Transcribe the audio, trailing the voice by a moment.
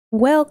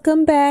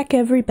Welcome back,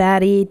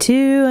 everybody,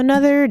 to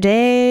another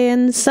day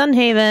in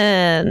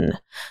Sunhaven.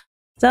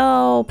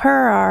 So,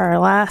 per our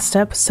last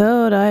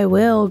episode, I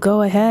will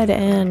go ahead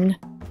and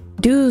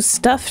do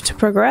stuff to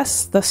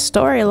progress the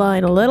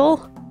storyline a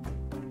little.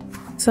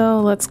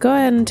 So, let's go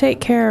ahead and take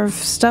care of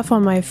stuff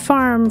on my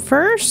farm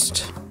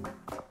first.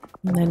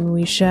 And then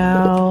we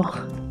shall,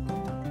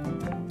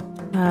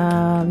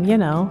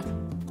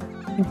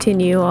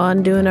 continue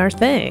on doing our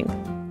thing.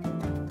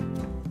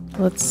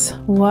 Let's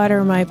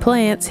water my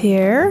plants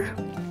here.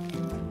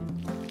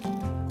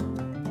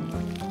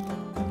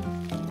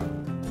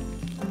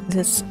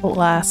 This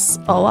lasts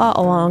a lot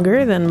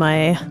longer than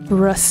my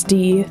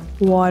rusty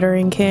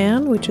watering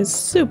can, which is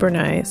super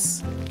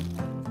nice.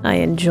 I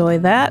enjoy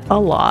that a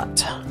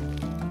lot.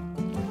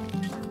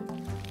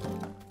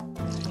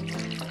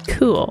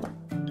 Cool.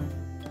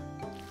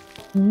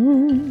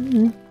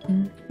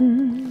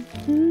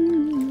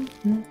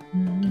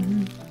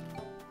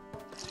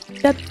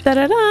 Da, da,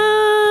 da,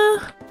 da.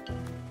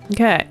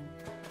 Okay,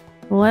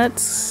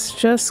 let's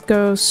just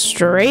go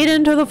straight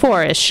into the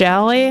forest,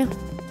 shall we?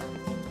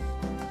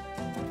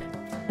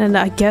 And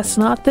I guess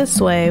not this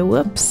way.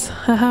 Whoops.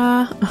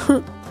 Haha.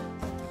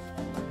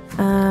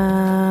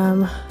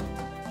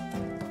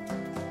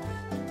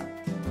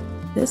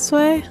 This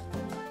way?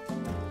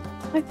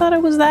 I thought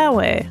it was that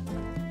way.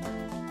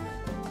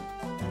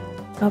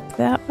 Up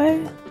that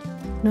way?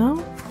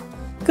 No?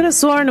 Could have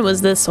sworn it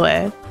was this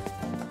way.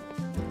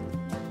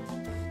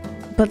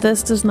 But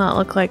this does not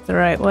look like the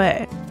right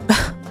way.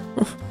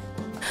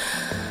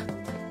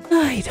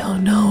 I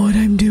don't know what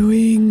I'm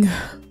doing.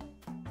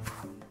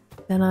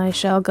 Then I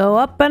shall go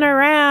up and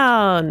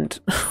around.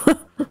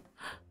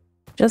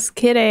 Just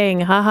kidding,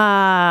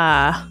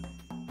 haha.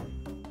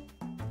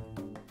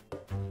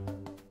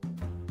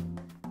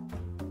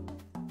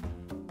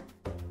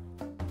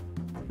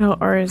 Oh,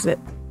 or is it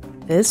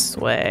this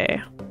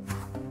way?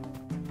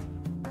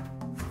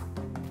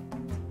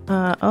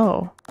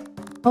 Oh.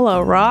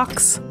 Hello,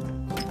 rocks.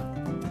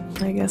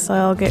 I guess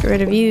I'll get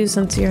rid of you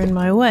since you're in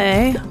my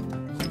way.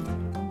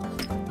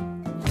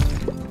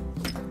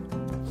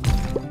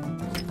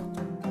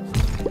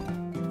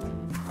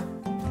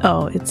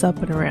 Oh, it's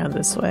up and around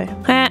this way.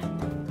 Ha!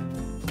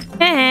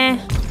 Ha!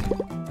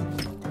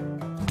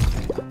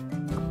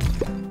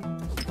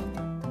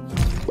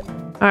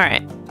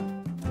 Alright.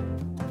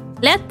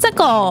 Let's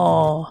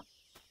go!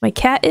 My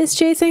cat is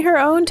chasing her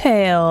own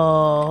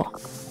tail.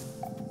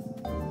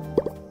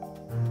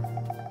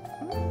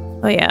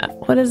 Oh yeah,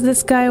 what does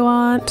this guy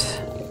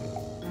want?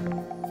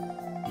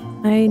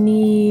 I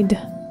need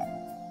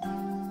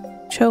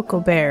choco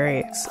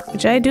berries,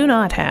 which I do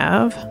not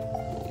have.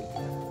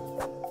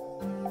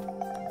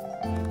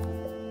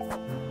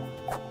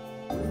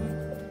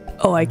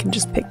 Oh, I can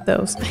just pick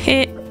those.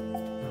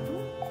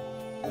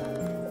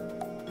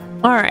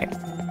 Alright.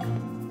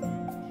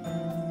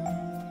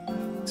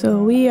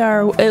 So we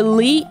are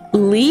elite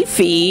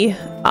leafy.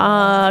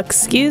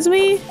 Excuse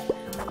me?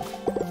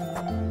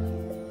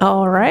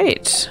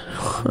 Alright.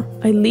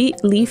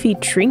 Elite leafy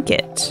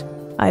trinket.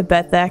 I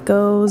bet that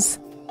goes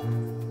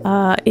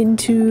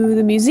into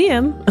the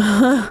museum.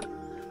 Hi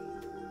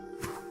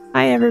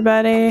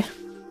everybody.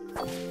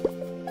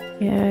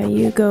 Yeah,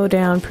 you go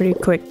down pretty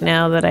quick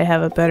now that I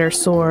have a better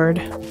sword.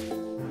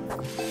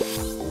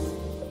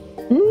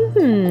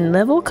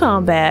 Level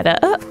combat.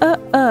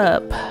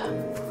 Up.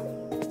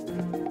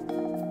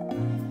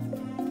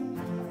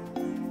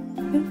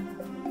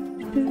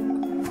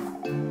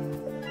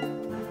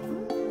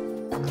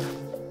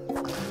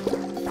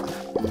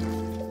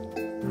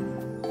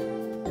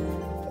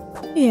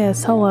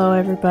 Yes, hello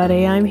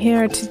everybody. I'm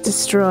here to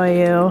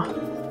destroy you.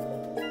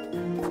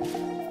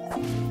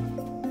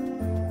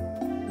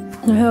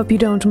 I hope you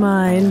don't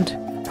mind.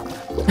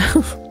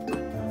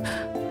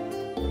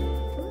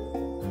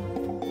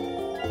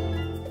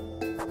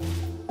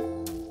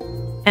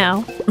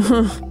 Ow.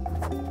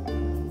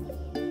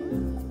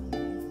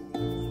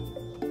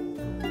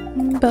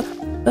 Bup,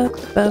 bup,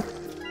 bup.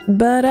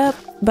 Ba-dup,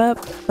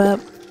 bup, bup.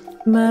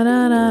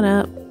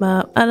 Ma-da-da-da,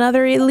 bup.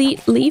 Another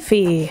elite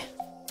leafy.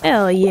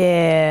 Hell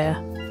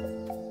yeah.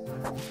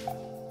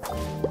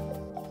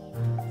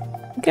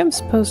 I think I'm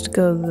supposed to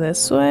go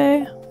this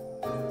way.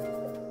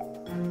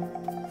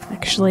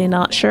 Actually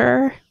not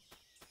sure.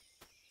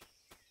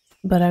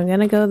 But I'm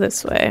gonna go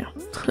this way.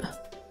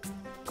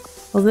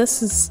 Well,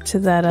 this is to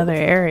that other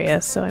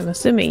area, so I'm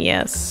assuming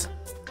yes.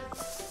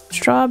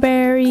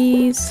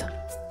 Strawberries.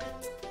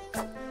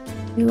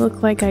 You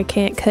look like I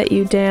can't cut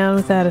you down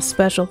without a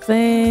special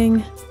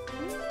thing.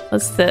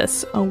 What's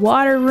this? A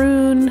water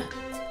rune.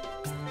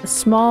 A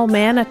small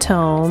mana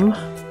tome.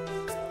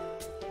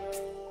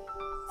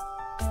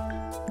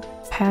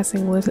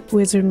 Passing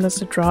wizard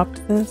must have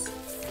dropped this.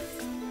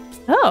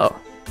 Oh!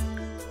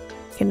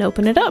 Can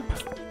open it up.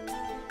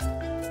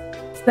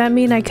 Does that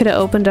mean I could have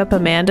opened up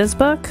Amanda's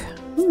book?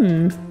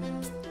 You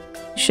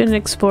shouldn't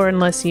explore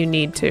unless you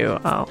need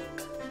to. Oh.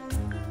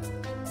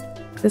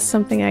 Is this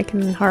something I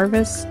can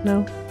harvest?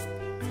 No?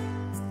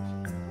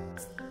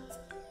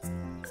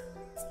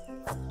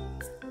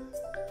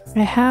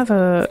 I have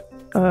a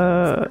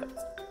I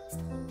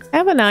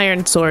have an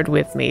iron sword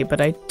with me,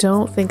 but I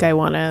don't think I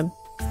want to...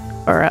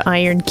 Or an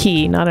iron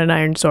key, not an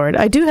iron sword.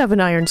 I do have an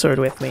iron sword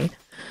with me.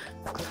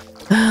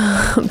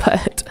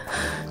 But...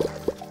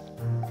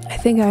 I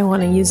think I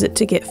want to use it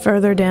to get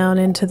further down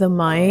into the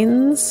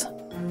mines.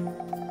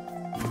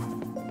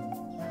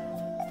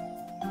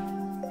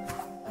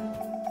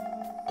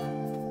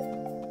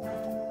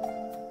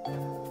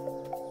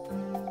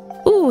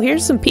 Ooh,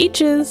 here's some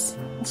peaches.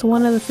 It's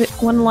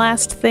one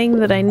last thing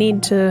that I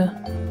need to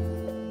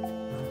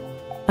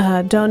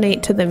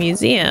donate to the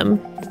museum.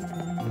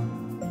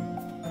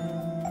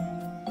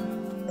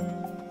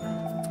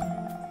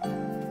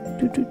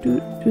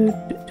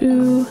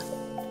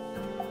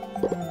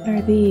 What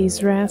are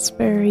these?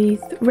 Raspberries.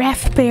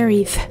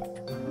 Raspberries!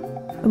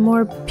 The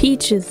more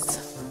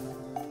peaches.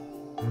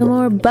 The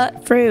more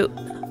butt fruit.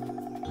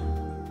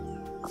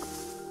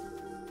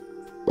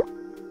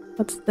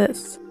 What's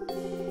this?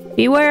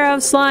 Beware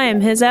of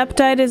slime. His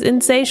appetite is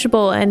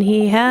insatiable and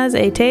he has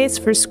a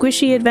taste for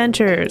squishy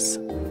adventures.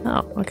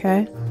 Oh,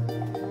 okay.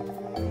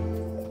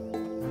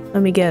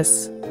 Let me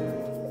guess.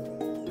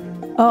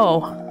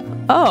 Oh.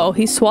 Oh,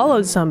 he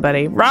swallowed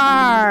somebody.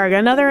 Rawr!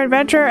 Another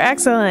adventure?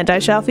 Excellent. I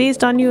shall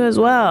feast on you as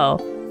well.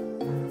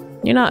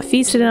 You're not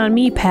feasting on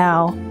me,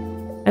 pal.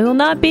 I will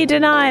not be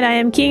denied. I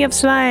am king of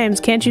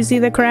slimes. Can't you see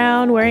the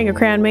crown? Wearing a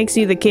crown makes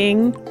you the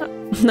king.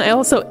 I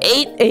also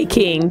ate a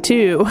king,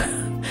 too.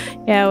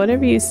 Yeah,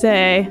 whatever you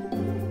say.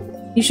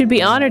 You should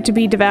be honored to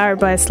be devoured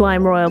by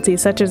slime royalty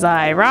such as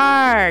I.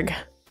 Rawr!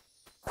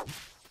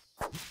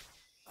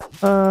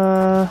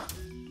 Oh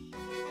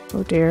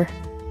dear.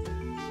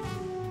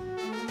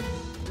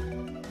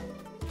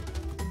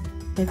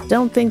 I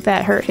don't think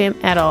that hurt him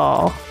at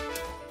all.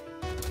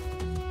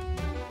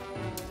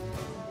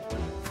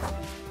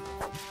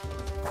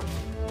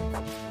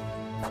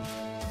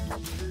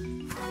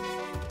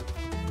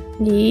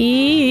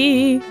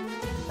 Yee.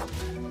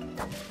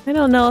 I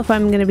don't know if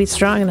I'm gonna be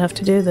strong enough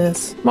to do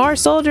this. More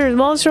soldiers!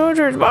 More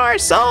soldiers! More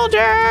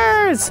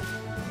soldiers!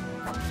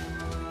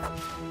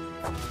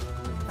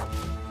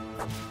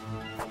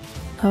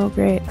 Oh,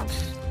 great.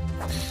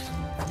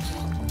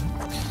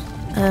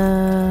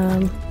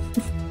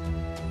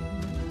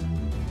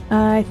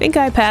 I think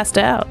I passed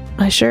out.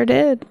 I sure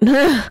did.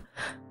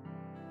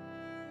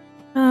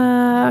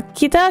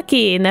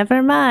 Kitaki,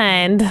 never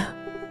mind.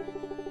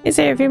 Hey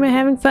Seraphim,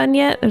 having fun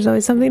yet? There's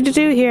always something to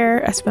do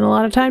here. I spent a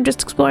lot of time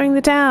just exploring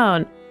the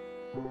town.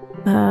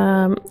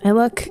 I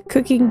look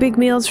cooking big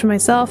meals for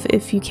myself,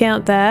 if you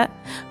count that.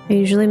 I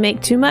usually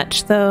make too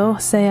much, though.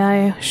 Say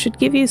I should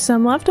give you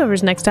some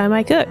leftovers next time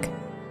I cook.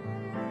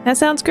 That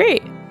sounds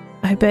great.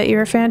 I bet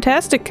you're a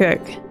fantastic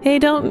cook. Hey,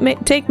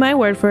 don't take my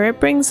word for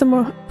it. Bring some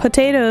more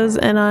potatoes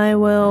and I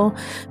will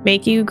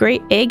make you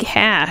great egg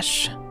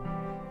hash.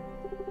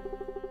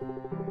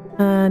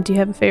 Do you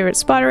have a favorite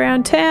spot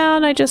around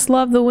town? I just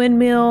love the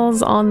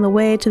windmills on the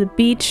way to the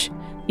beach.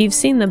 You've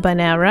seen them by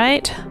now,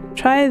 right?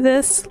 Try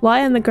this.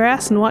 Lie on the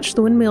grass and watch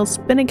the windmills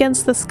spin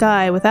against the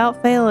sky.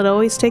 Without fail, it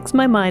always takes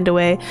my mind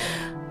away.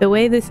 The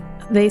way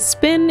they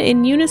spin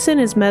in unison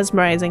is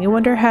mesmerizing. I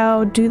wonder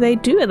how do they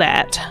do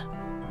that?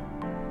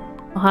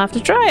 I'll have to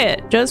try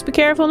it. Just be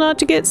careful not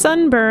to get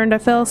sunburned. I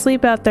fell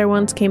asleep out there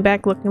once, came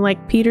back looking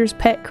like Peter's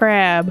pet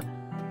crab.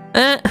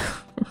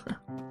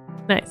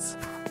 Nice.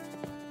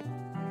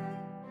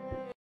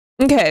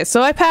 Okay,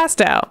 so I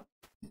passed out.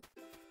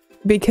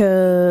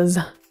 Because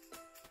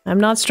I'm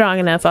not strong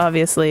enough,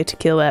 obviously, to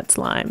kill that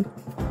slime.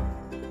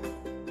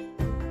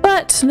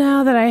 But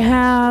now that I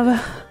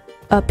have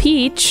a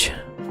peach,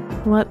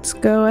 let's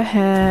go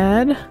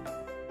ahead.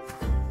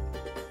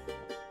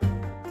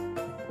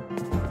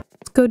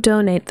 Go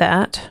donate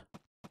that,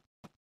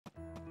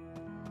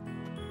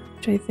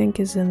 which I think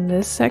is in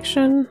this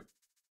section.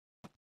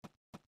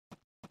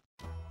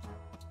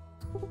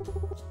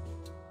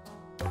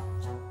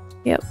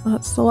 Yep,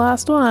 that's the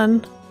last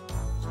one.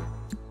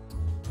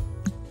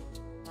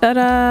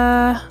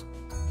 Ta-da!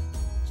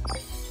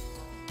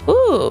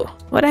 Ooh,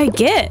 what'd I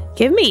get?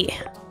 Give me!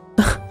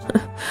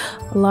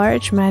 A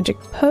large magic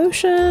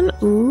potion.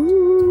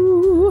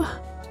 Ooh.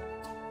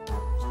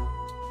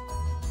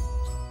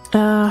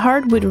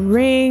 Hardwood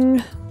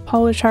ring.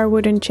 Polished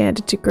hardwood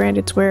enchanted to grant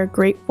its wearer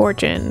great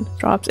fortune.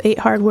 Drops 8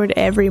 hardwood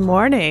every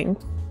morning.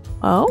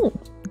 Oh.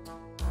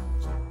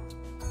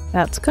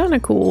 That's kind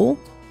of cool.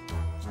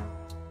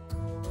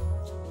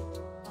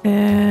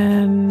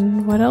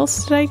 And what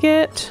else did I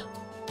get?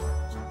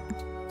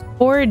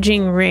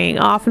 Foraging ring.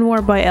 Often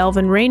worn by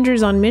elven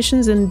rangers on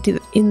missions in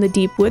the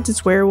deep woods.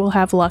 It's where we'll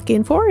have luck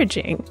in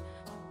foraging.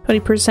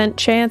 20%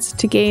 chance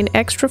to gain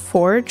extra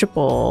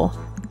forageable.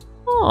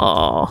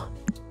 Oh.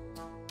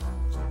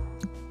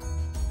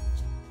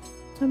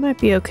 That might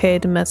be okay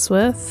to mess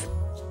with.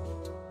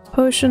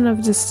 Potion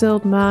of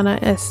distilled mana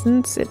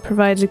essence. It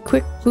provides a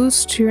quick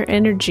boost to your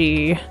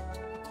energy.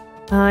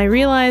 I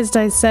realized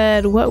I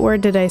said, what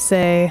word did I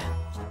say?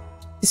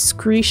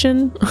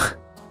 Discretion?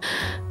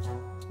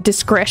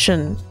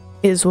 Discretion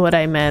is what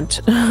I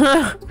meant.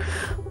 I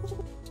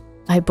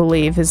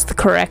believe is the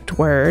correct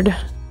word.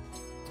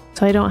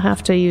 So I don't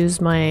have to use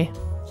my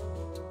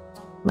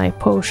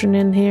potion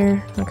in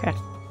here. Okay.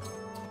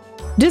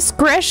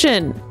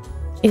 Discretion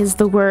is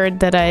the word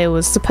that I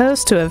was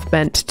supposed to have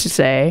meant to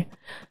say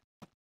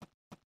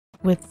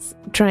with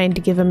trying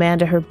to give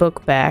Amanda her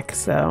book back,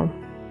 so.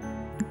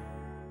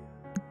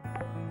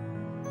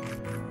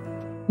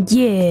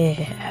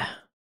 Yeah.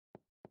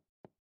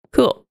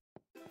 Cool.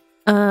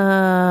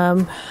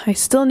 I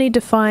still need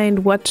to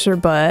find what's her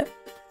butt,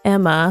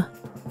 Emma.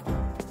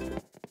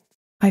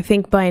 I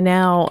think by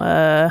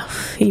now,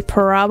 he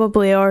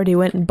probably already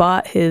went and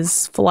bought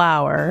his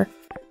flour.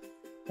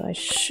 I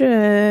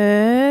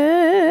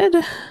should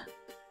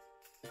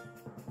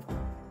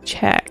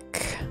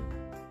check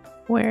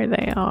where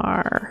they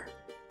are.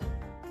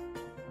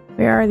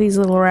 Where are these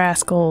little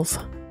rascals?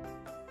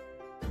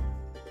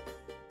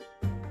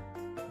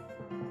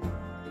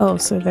 Oh,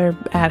 so they're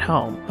at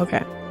home.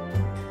 Okay.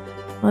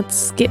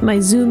 Let's get my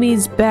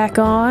zoomies back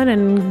on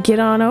and get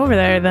on over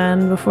there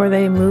then before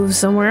they move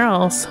somewhere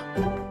else.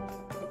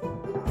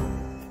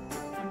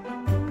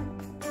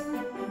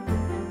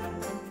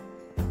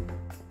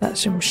 Got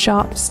some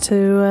shops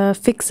to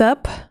fix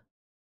up.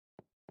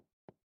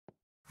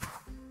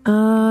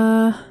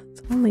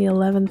 It's only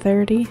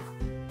 11:30.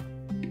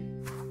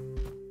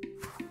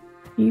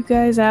 You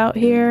guys out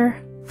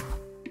here?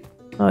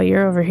 Oh,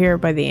 you're over here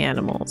by the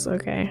animals,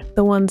 okay.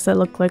 The ones that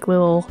look like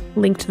little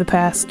Link to the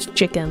Past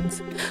chickens.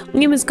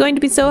 Liam is going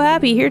to be so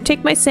happy. Here,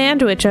 take my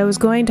sandwich. I was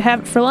going to have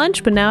it for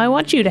lunch, but now I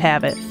want you to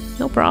have it.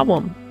 No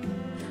problem.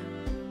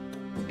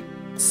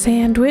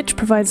 Sandwich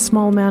provides a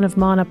small amount of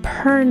mana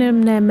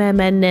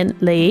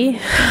permanently.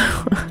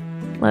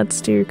 Let's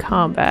do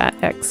combat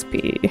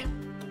XP.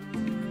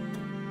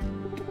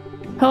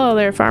 Hello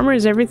there, farmer.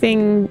 Is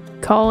everything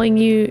calling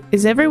you?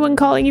 Is everyone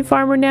calling you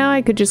farmer now?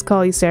 I could just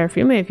call you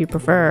Seraphima if you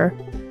prefer.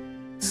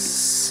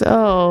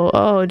 So,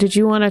 oh, did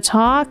you want to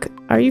talk?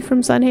 Are you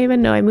from Sunhaven?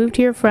 No, I moved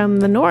here from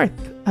the north,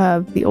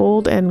 the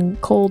old and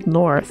cold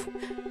north.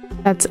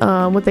 That's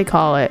what they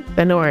call it,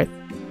 the north.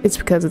 It's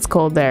because it's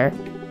cold there.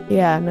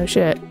 Yeah, no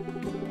shit.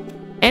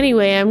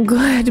 Anyway, I'm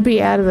glad to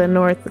be out of the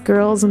north. The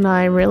girls and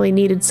I really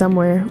needed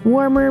somewhere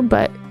warmer,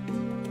 but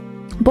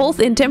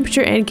both in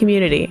temperature and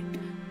community.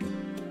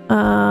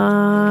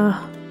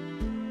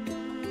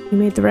 You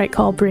made the right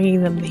call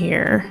bringing them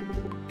here.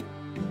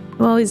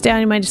 I'm always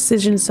doubting my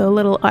decision, so a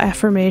little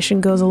affirmation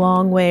goes a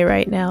long way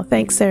right now.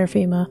 Thanks,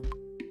 Seraphima.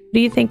 What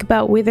do you think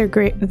about the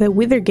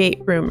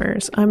Withergate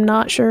rumors? I'm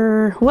not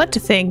sure what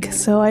to think,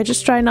 so I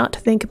just try not to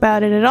think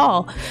about it at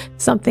all. If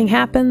something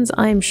happens,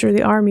 I'm sure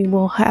the army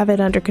will have it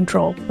under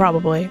control,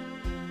 probably.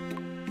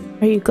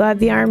 Are you glad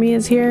the army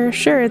is here?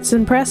 Sure, it's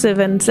impressive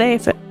and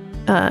safe.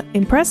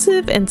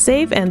 Impressive and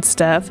safe and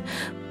stuff,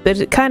 but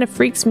it kind of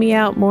freaks me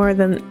out more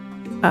than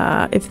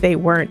if they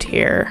weren't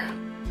here.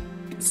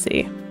 Let's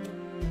see.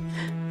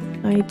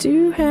 I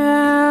do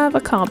have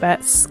a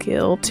combat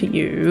skill to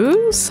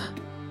use,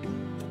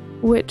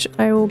 which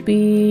I will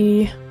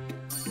be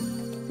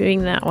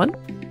doing that one.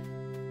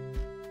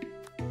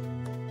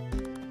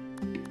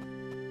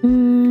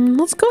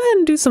 Let's go ahead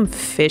and do some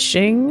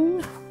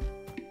fishing.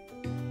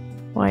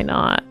 Why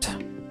not?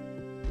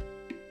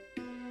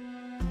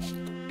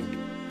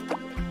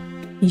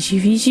 Fishy,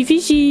 fishy,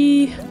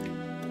 fishy.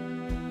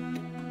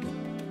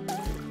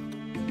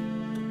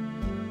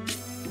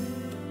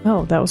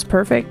 Oh, that was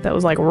perfect. That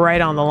was like right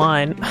on the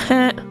line.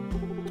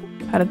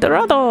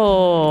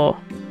 Paradorado.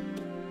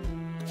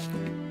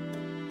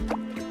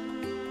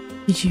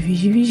 Fishy,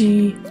 fishy,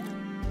 fishy.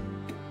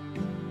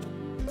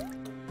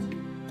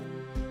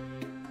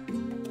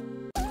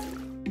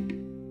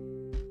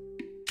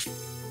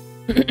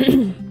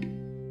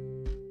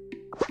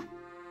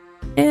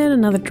 And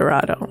another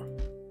Dorado.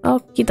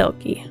 Okie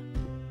dokie.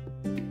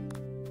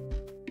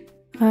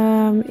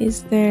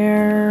 Is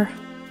there...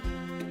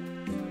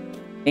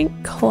 I think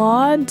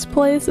Claude's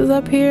place is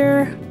up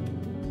here.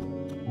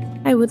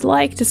 I would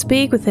like to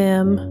speak with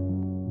him.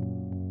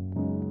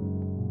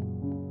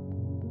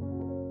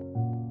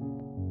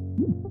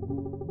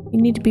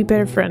 You need to be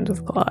better friends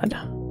with Claude.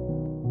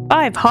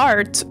 5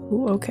 hearts?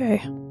 Ooh,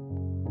 okay.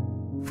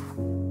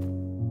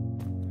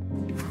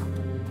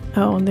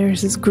 Oh, and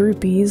there's his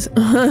groupies.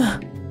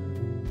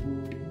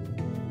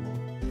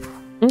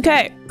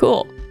 Okay,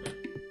 cool.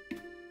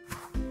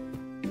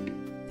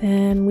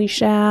 Then we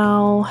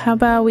shall... How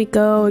about we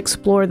go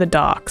explore the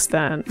docks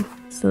then?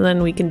 So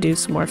then we can do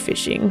some more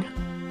fishing.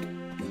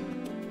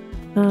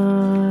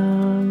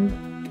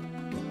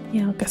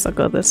 Yeah, I guess I'll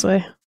go this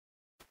way.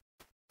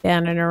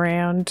 Down and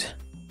around.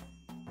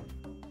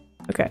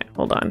 Okay,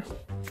 hold on.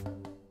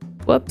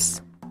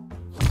 Whoops.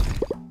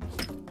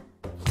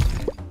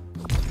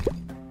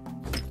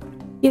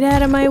 Get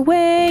out of my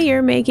way,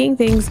 you're making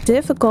things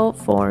difficult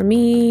for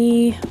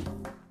me.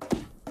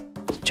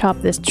 Chop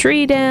this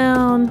tree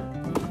down.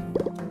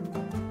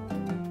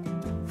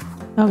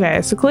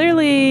 Okay, so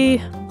clearly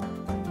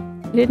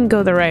it didn't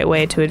go the right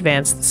way to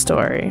advance the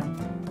story.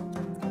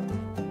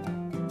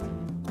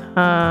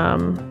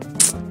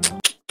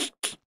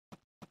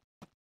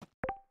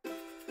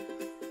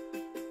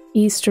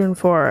 Eastern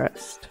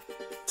Forest.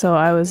 So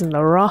I was in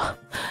the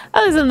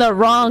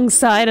wrong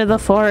side of the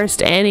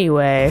forest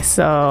anyway,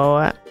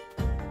 so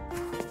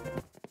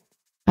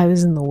I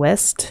was in the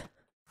west,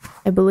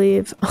 I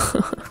believe.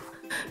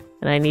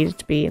 And I needed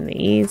to be in the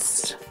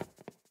east.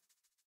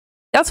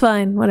 That's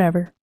fine,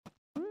 whatever.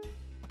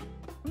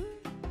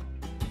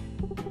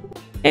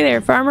 Hey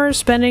there, farmers,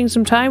 spending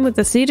some time with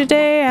the sea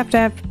today? I have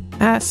to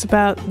ask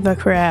about the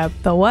crab.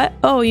 The what?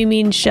 Oh, you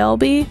mean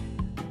Shelby?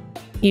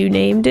 You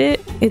named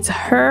it? It's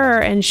her,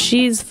 and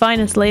she's the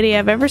finest lady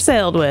I've ever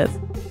sailed with.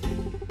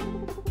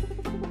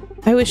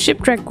 I was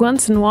shipwrecked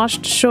once and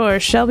washed ashore.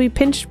 Shelby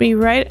pinched me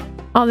right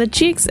on the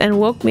cheeks and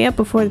woke me up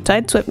before the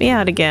tide swept me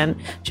out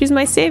again. She's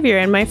my savior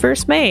and my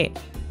first mate.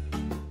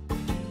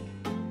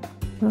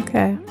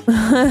 Okay.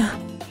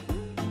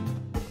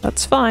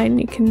 That's fine.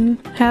 You can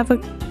have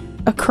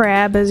a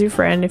crab as your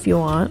friend if you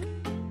want.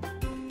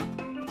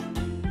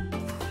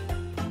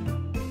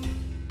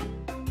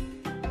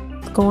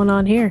 What's going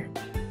on here?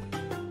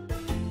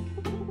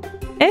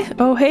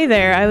 Oh hey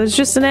there, I was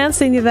just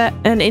announcing that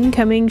an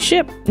incoming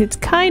ship. It's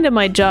kind of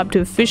my job to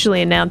officially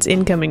announce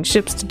incoming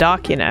ships to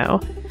Doc, you know.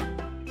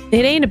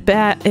 It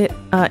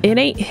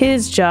ain't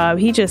his job,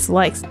 he just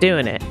likes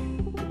doing it.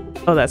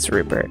 Oh, that's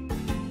Rupert.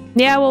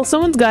 Yeah, well,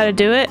 someone's gotta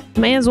do it.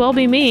 May as well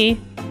be me.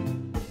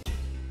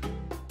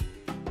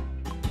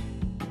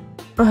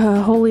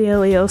 Holy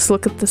Elios,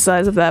 look at the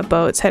size of that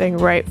boat. It's heading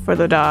right for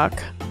the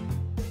dock.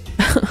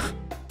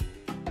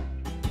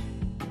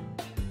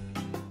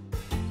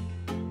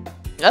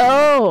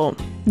 Oh,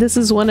 this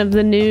is one of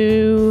the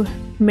new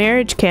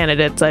marriage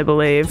candidates, I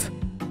believe.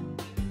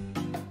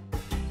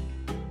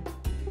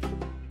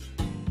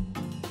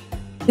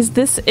 Is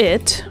this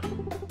it?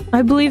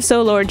 I believe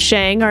so, Lord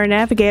Shang. Our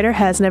navigator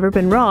has never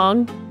been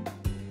wrong.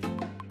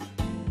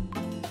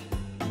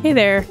 Hey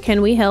there,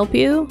 can we help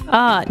you?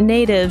 Ah,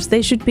 natives.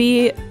 They should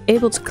be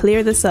able to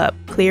clear this up.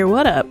 Clear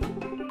what up?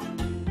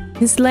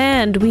 This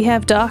land we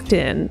have docked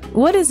in.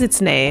 What is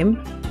its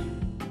name?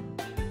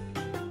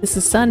 This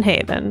is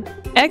Sunhaven.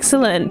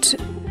 Excellent.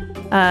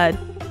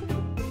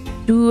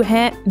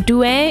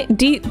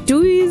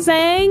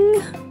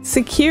 Duizang?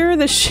 Secure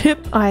the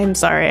ship. I'm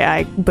sorry,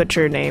 I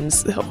butcher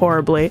names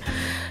horribly.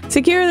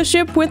 Secure the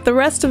ship with the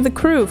rest of the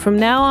crew. From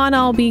now on,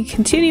 I'll be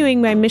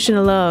continuing my mission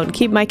alone.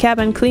 Keep my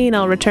cabin clean.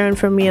 I'll return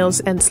for meals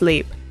and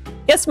sleep.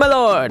 Yes, my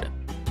lord!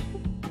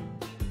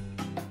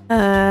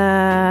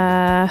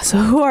 So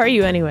who are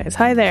you anyways?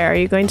 Hi there, are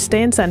you going to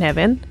stay in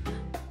Sunhaven?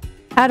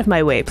 Out of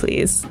my way,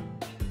 please.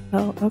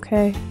 Oh,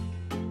 okay.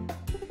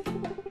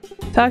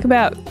 Talk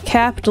about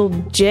capital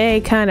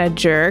J kind of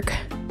jerk.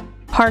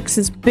 Parks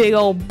his big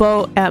old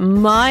boat at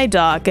my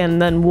dock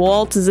and then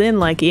waltzes in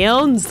like he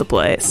owns the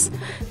place.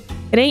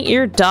 It ain't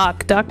your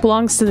dock. Dock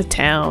belongs to the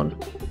town.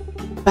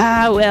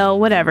 Ah, well,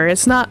 whatever.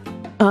 It's not,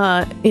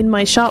 in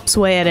my shop's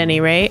way at any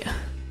rate.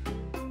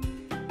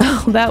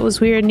 Oh, that was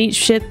weird. Neat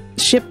ship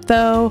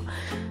though.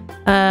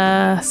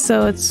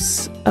 So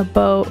it's a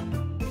boat.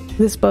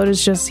 This boat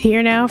is just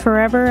here now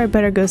forever. I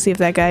better go see if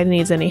that guy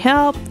needs any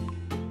help.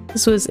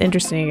 This was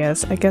interesting, I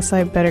guess. I guess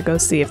I better go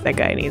see if that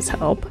guy needs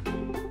help.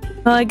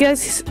 Well, I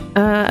guess,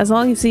 as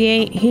long as he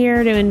ain't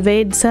here to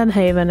invade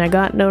Sunhaven, I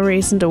got no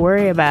reason to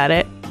worry about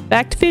it.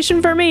 Back to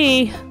fishing for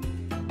me!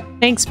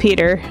 Thanks,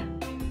 Peter.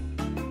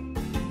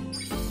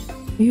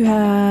 You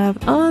have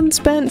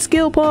unspent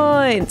skill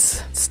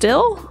points!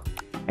 Still?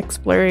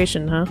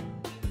 Exploration, huh?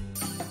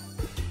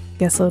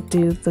 Guess I'll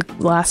do the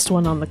last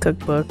one on the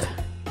cookbook.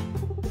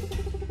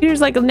 Peter's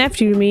like a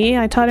nephew to me.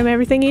 I taught him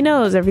everything he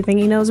knows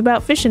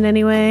about fishing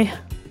anyway.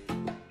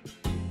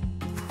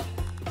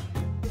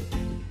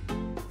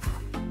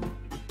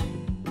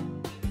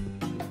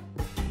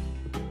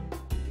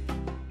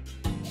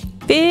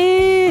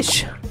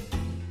 Fish!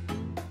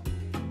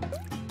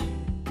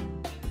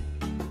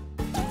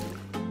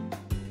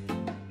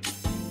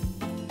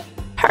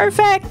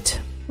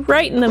 Perfect!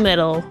 Right in the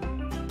middle.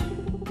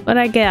 What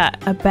I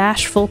got? A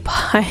bashful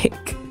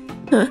pike.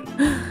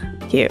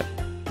 Cute.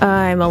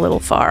 I'm a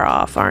little far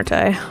off, aren't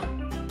I?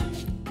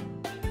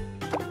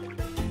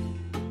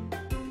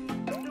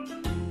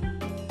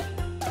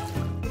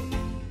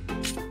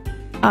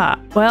 Ah,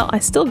 well, I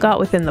still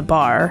got within the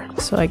bar,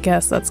 so I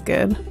guess that's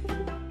good.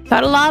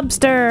 Got a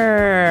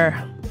lobster!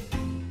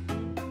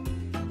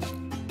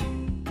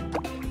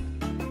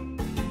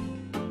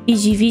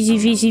 Fiji, Fiji,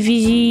 Fiji,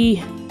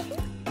 Fiji!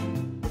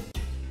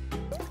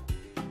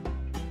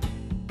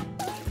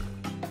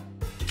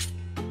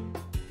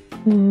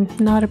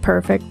 Not a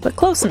perfect, but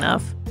close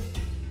enough.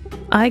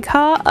 I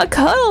caught a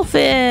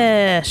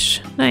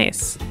cuttlefish!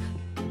 Nice.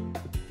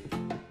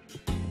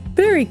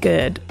 Very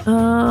good.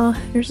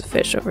 Here's a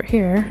fish over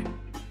here.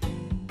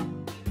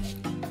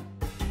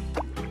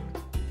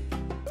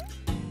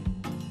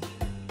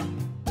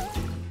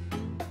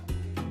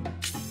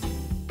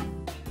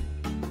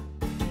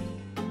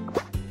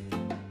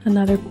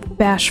 Another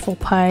bashful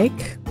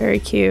pike. Very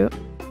cute.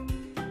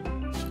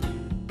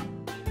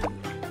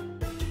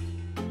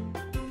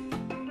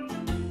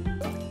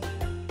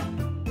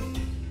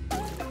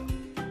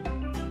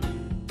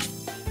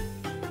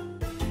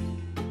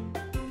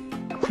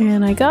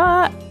 And I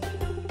got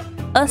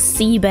a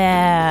sea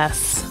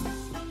bass.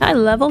 I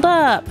leveled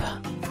up.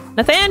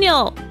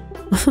 Nathaniel!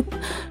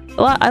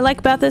 A lot I like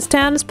about this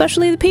town,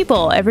 especially the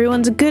people.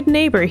 Everyone's a good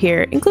neighbor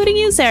here, including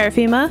you,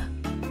 Seraphima.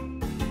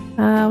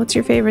 What's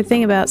your favorite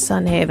thing about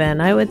Sunhaven?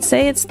 I would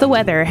say it's the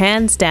weather,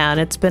 hands down.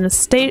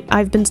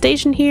 I've been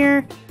stationed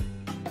here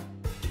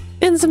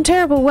in some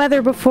terrible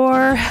weather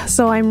before,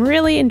 so I'm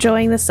really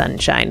enjoying the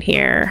sunshine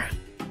here.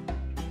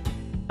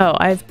 Oh,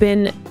 I've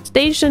been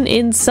stationed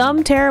in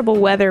some terrible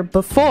weather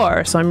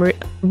before, so I'm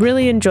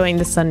really enjoying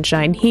the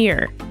sunshine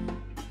here.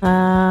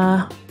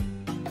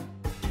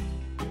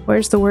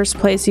 Where's the worst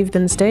place you've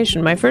been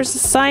stationed? My first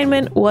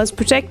assignment was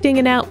protecting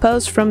an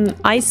outpost from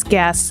ice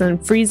gas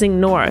and freezing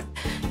north.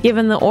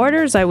 Given the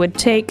orders, I would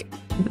take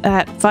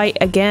that fight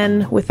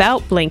again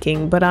without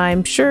blinking, but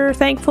I'm sure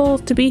thankful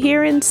to be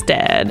here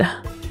instead.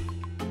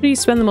 Who do you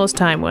spend the most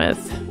time with?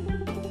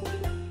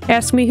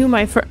 Ask me who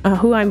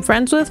I'm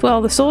friends with?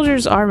 Well, the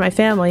soldiers are my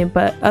family,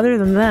 but other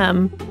than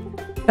them,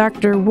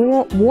 Dr.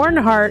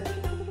 Warnhart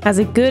has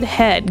a good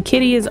head.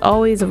 Kitty is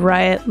always a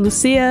riot.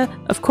 Lucia,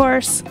 of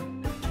course.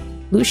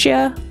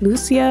 Lucia?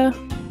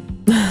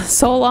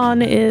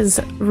 Solon is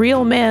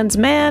real man's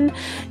man.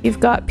 You've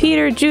got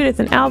Peter, Judith,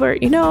 and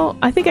Albert. You know,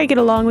 I think I get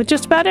along with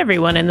just about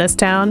everyone in this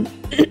town.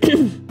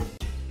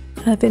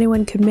 If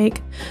anyone could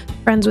make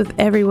friends with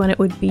everyone, it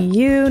would be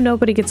you.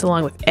 Nobody gets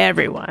along with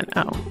everyone.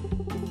 Oh.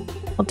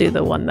 I'll do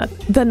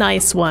the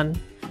nice one.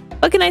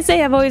 What can I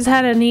say? I've always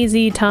had an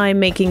easy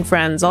time making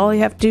friends. All you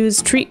have to do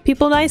is treat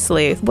people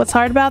nicely. What's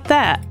hard about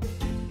that?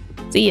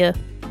 See ya.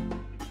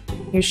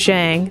 Here's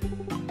Shang.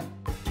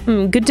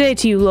 Good day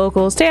to you,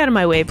 local. Stay out of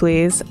my way,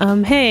 please.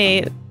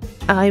 Hey,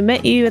 I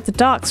met you at the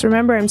docks.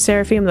 Remember, I'm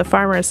Seraphim, the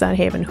farmer of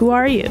Sunhaven. Who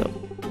are you?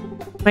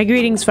 My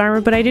greetings,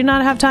 farmer, but I do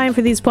not have time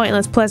for these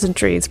pointless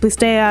pleasantries. Please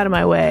stay out of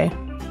my way.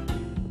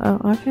 Oh,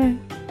 okay.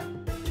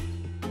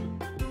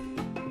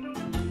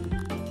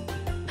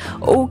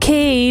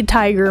 Okay,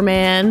 Tiger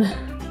Man.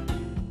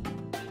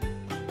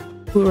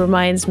 Who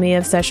reminds me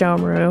of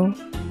Sesshomaru.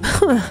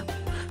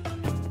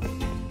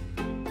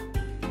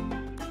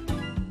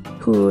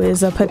 Who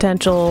is a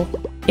potential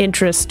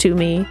interest to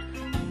me.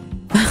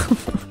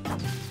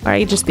 Or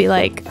I could just be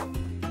like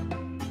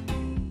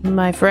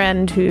my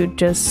friend who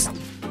just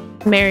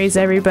marries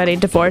everybody,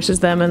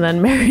 divorces them, and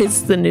then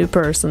marries the new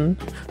person.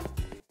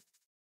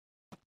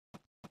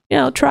 You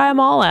know, try them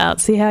all out,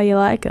 see how you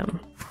like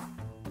them.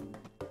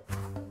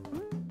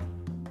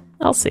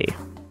 I'll see.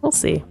 We'll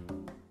see.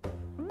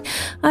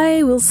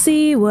 I will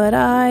see what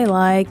I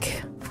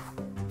like.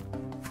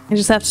 I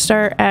just have to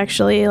start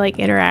actually like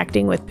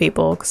interacting with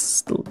people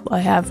because I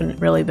haven't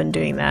really been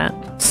doing that.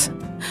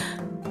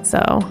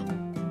 So,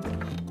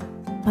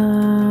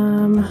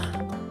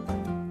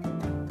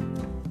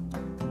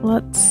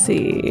 let's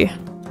see.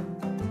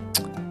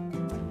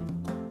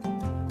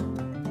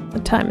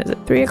 What time is it?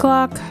 3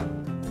 o'clock?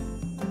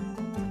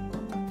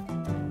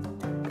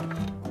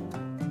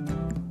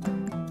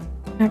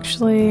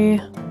 Actually,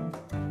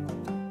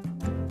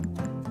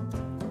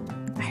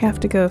 I have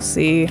to go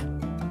see.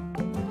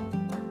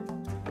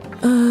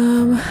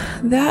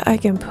 That I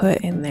can put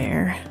in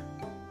there.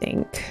 I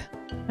think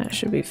that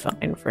should be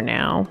fine for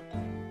now.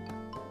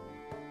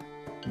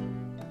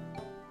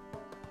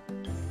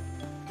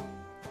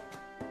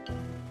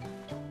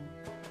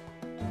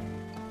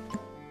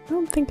 I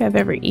don't think I've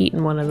ever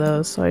eaten one of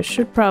those, so I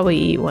should probably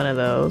eat one of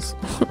those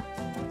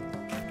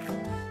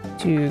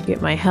to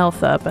get my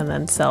health up and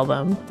then sell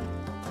them.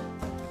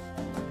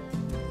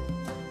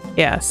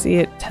 Yeah, see,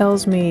 it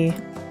tells me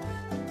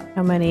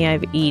how many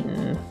I've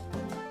eaten.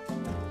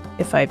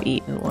 If I've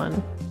eaten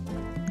one.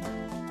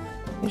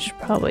 I should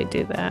probably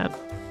do that.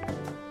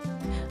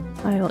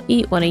 I'll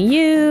eat one of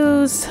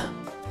yous.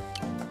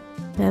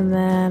 And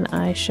then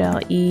I shall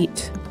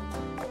eat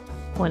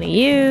one of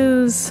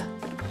yous.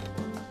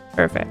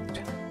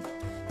 Perfect.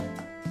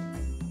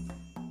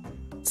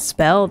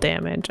 Spell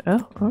damage.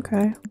 Oh,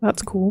 okay.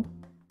 That's cool.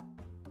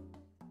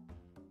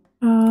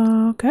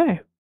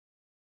 Okay.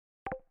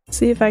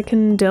 See if I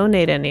can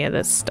donate any of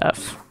this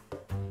stuff.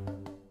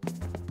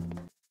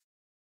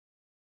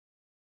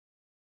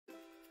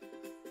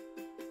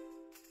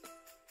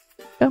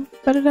 Bum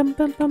ba-da-dum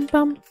bum bum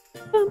bum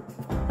bum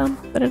bum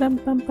ba-da-dum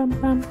bum bum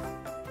bum.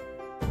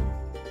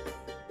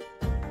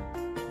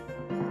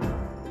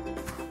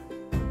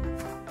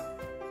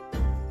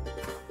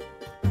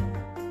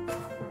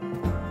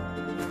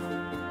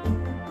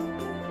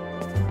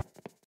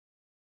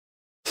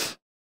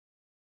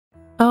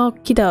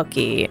 Okie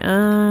dokie.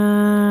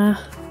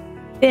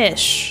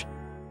 Fish.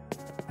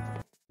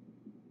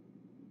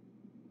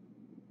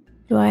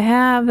 Do I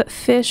have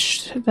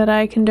fish that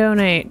I can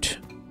donate?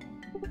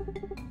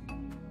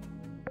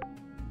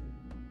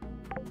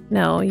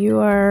 No, you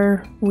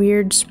are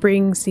weird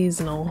spring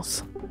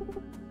seasonals.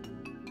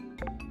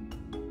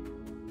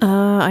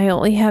 I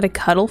only had a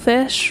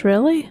cuttlefish,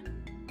 really?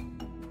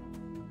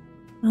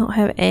 I don't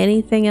have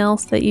anything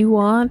else that you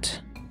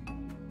want?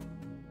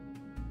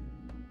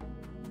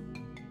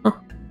 Huh.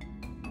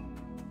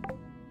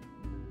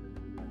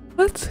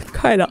 That's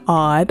kind of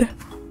odd.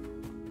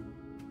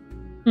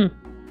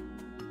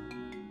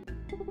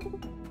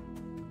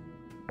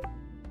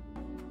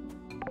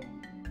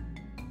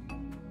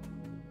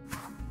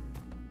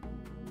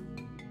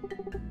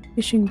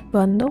 Fishing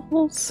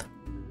bundles?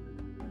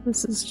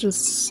 This is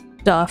just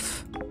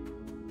stuff.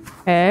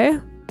 Okay.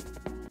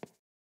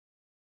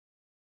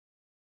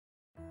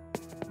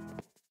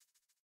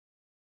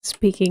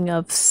 Speaking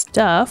of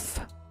stuff.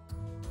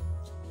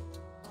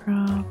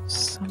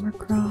 Crops, summer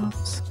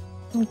crops.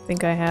 I don't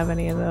think I have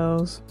any of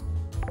those.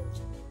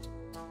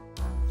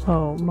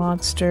 Oh,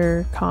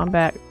 monster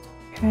combat.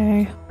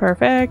 Okay,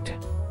 perfect.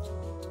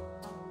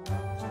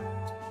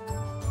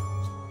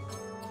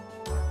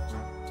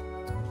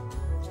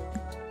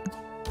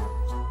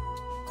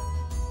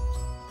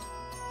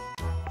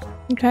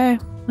 Okay,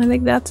 I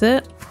think that's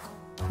it.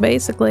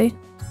 Basically.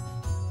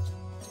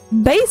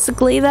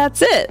 Basically,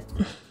 that's it.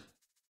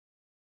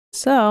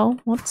 So,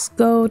 let's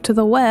go to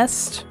the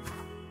west.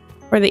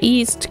 Or the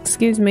east,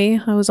 excuse me.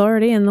 I was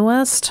already in the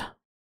west.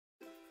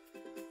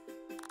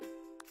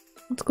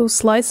 Let's go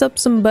slice up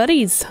some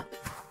buddies.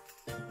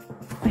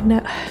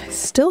 I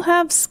still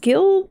have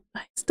skill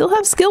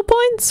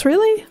points?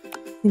 Really?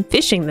 In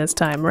fishing this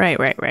time. Right.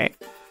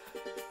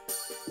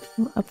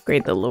 I'll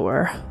upgrade the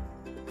lure.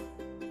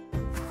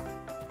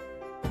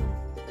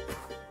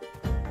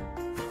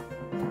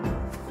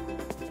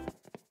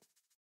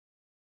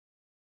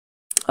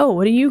 Oh,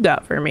 what do you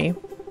got for me?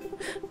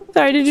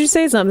 Sorry, did you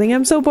say something?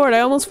 I'm so bored, I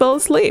almost fell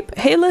asleep.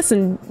 Hey,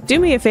 listen, do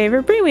me a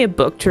favor, bring me a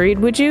book to read,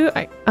 would you?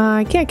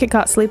 I can't get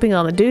caught sleeping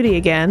on the duty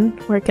again.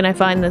 Where can I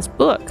find this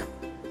book?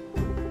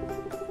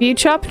 If you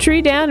chop a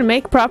tree down and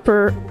make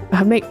paper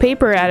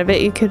out of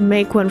it, you could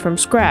make one from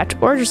scratch,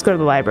 or just go to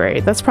the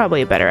library. That's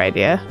probably a better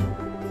idea.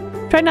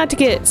 Try not to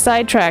get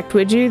sidetracked,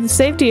 would you? The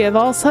safety of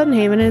all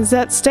Sunhaven is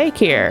at stake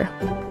here.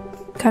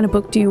 What kind of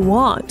book do you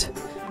want?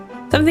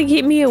 Something to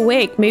keep me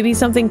awake. Maybe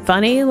something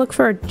funny? Look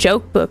for a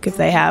joke book if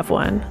they have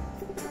one.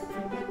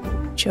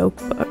 Joke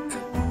book.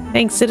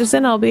 Thanks,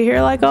 citizen. I'll be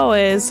here like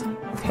always.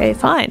 Okay,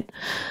 fine.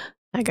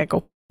 I gotta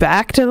go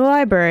back to the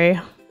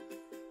library.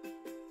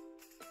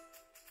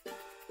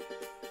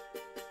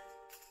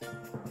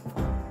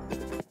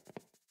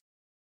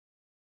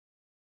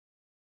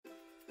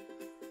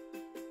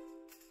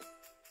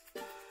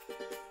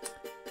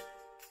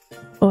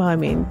 Well, I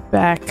mean,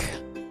 back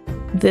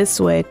this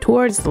way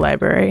towards the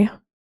library.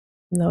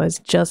 No, it's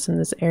just in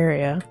this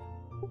area.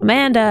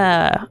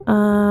 Amanda!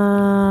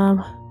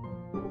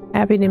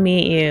 Happy to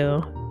meet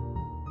you.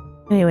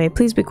 Anyway,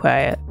 please be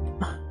quiet.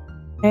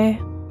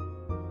 Okay.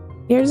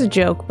 Here's a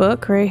joke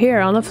book right here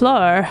on the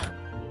floor.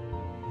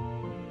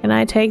 Can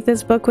I take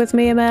this book with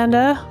me,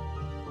 Amanda?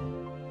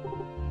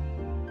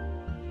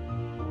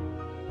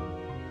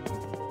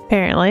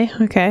 Apparently.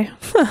 Okay.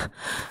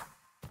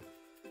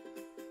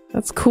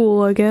 That's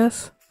cool, I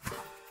guess.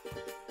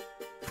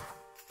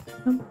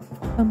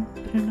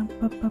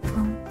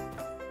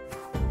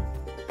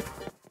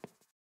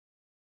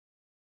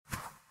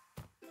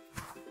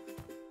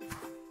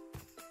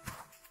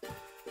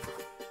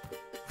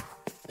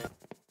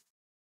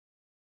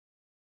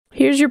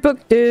 Here's your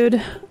book, dude.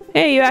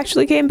 Hey, you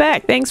actually came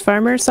back. Thanks,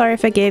 farmer. Sorry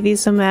if I gave you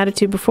some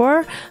attitude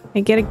before.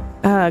 I get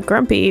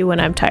grumpy when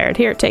I'm tired.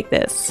 Here, take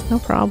this. No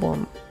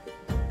problem.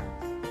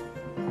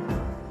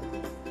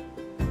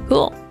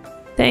 Cool.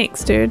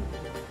 Thanks, dude.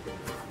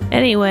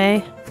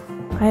 Anyway,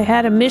 I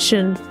had a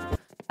mission.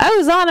 I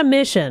was on a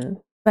mission,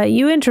 but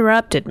you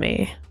interrupted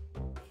me.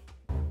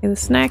 Okay, the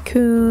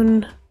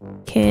Snackoon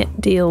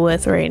can't deal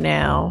with right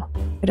now.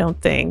 I don't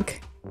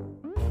think.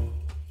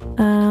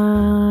 I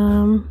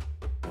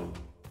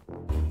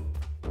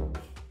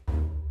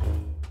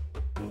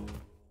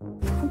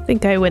don't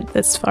think I went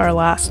this far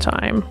last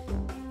time.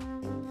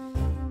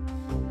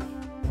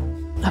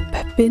 A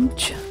pep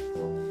bench?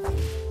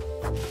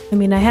 I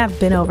mean, I have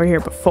been over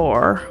here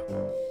before.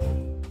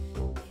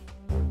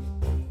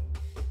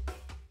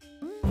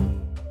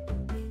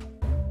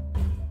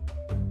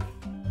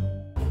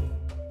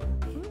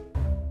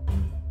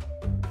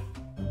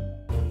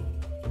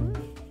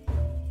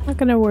 Not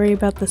gonna worry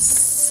about the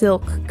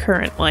silk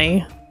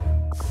currently.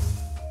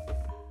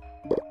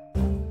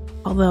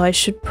 Although I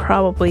should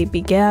probably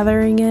be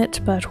gathering it,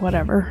 but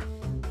whatever.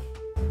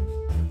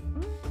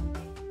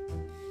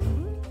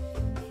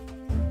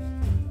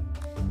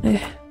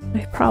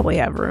 I probably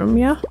have room,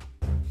 yeah?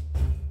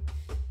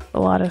 A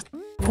lot of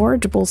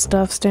forageable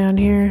stuffs down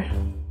here.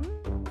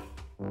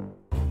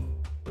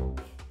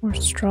 More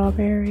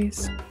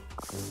strawberries.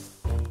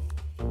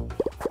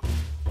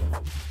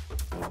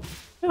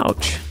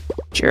 Ouch.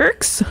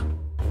 Jerks!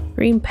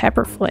 Green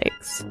pepper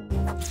flakes.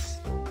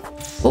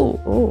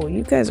 Oh,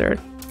 you guys are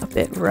a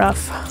bit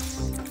rough.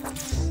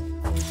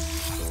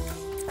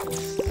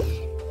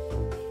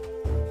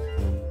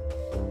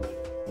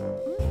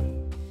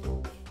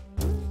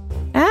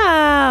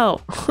 Ow!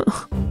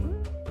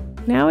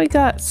 Now we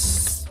got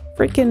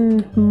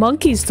freaking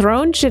monkeys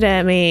throwing shit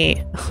at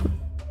me.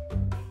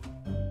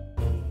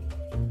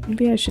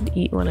 Maybe I should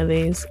eat one of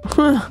these.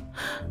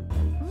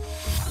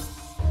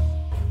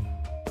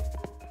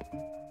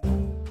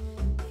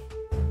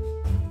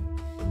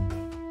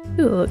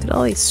 Ooh, look at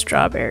all these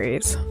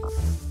strawberries.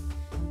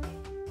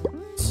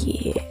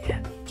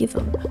 Yeah, give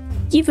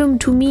them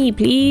to me,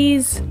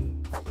 please.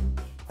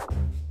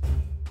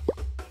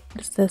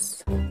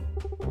 this?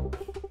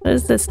 What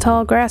is this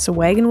tall grass? A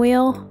wagon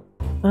wheel?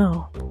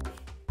 Oh.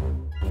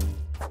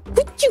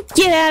 Would you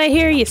get out of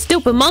here, you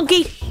stupid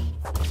monkey?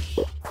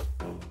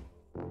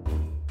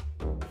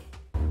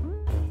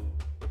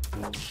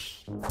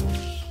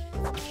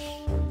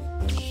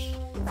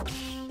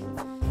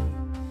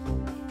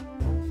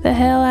 The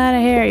hell out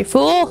of here, you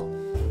fool!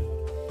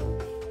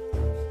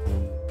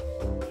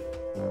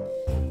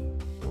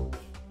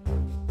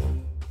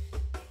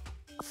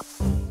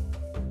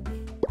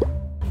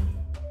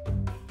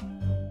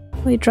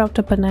 We dropped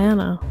a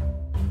banana.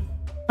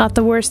 Not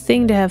the worst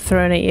thing to have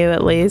thrown at you,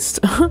 at least.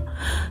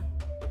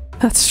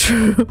 That's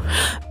true.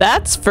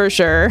 That's for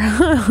sure.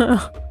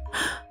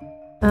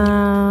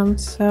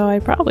 So I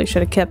probably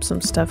should have kept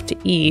some stuff to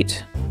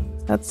eat.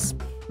 That's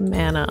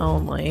mana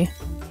only.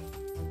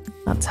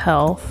 That's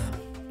health.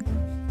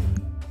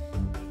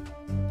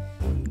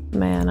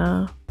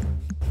 Mana.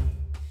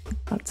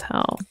 That's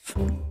health.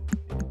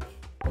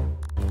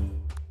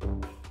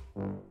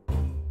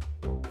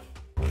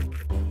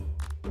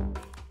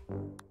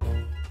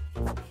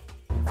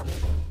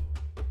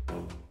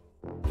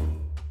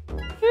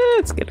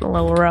 It's getting a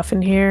little rough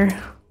in here.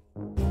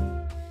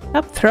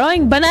 Stop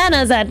throwing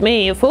bananas at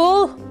me, you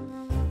fool!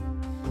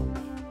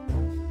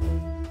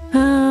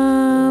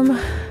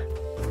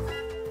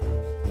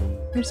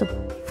 There's a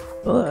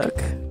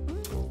book.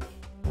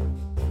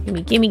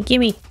 Gimme, gimme,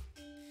 gimme.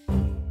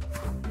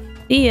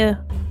 See ya.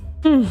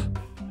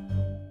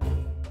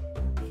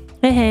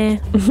 Heh.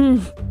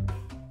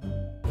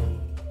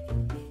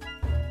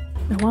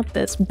 I want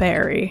this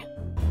berry.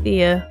 See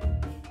ya.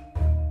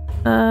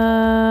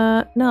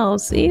 No,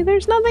 see,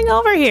 there's nothing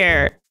over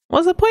here.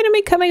 What's the point of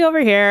me coming over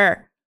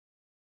here?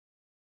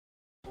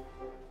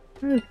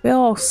 There's big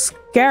old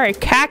scary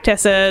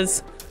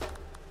cactuses.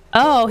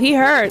 Oh, he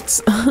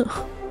hurts.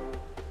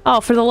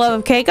 Oh, for the love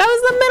of cake. I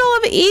was in the middle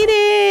of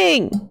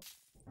eating!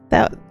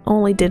 That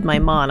only did my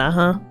mana,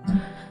 huh?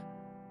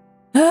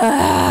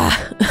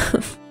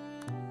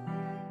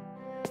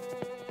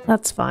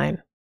 That's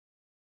fine.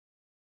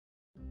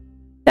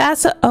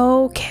 That's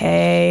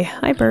okay.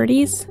 Hi,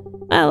 birdies.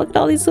 Ah, look at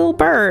all these little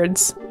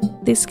birds.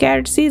 These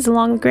scattered seeds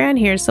along the ground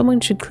here.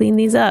 Someone should clean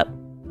these up.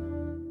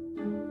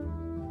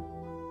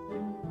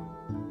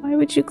 Why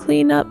would you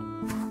clean up?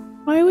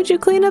 Why would you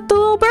clean up the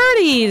little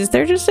birdies?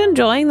 They're just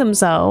enjoying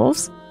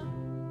themselves.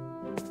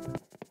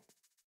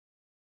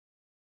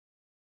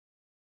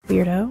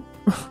 Weirdo.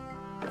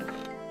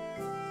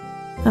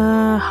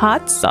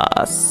 Hot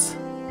sauce.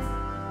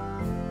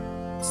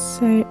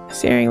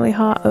 Searingly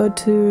hot, owed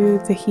to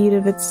the heat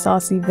of its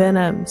saucy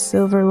venom.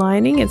 Silver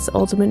lining, its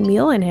ultimate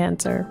meal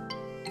enhancer.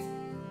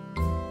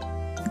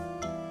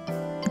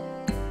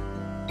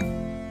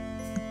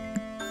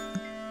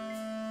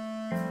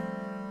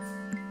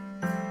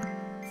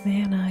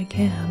 Mana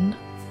again.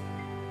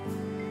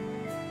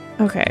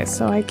 Okay,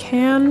 so I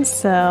can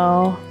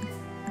sell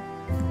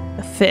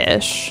a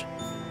fish.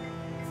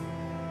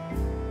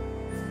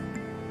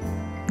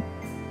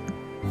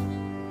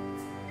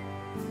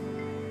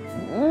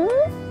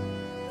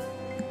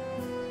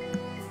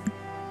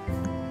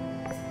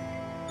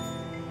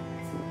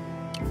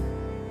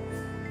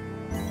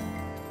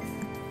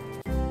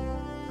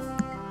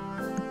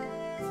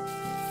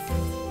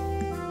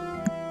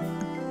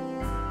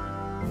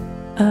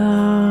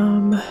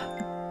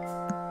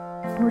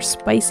 More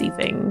spicy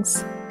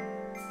things.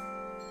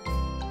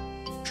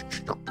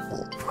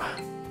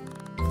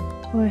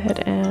 Go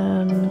ahead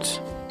and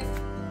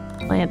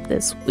plant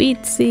this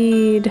wheat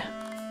seed.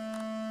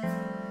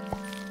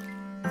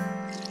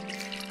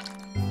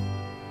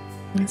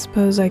 I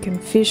suppose I can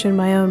fish in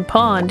my own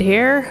pond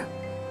here.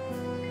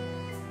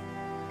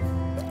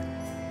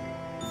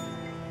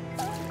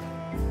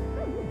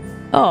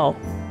 Oh.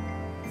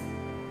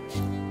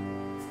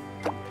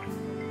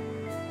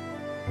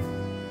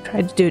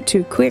 Tried to do it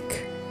too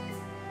quick.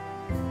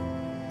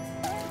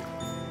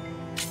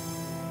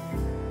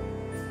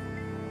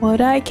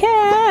 What'd I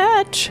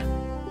catch?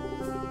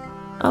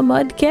 A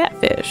mud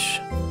catfish.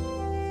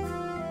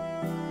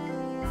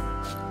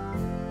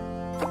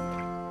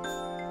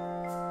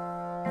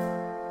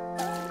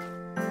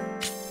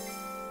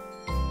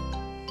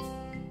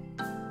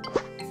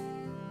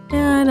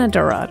 And a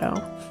Dorado.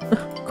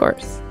 Of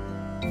course.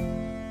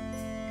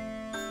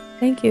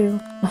 Thank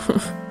you.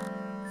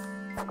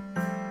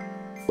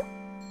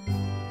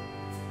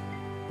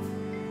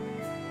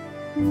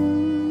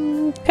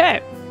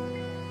 Okay.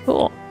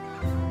 Cool.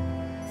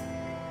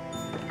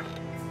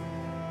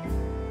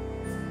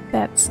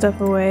 That stuff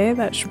away.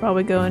 That should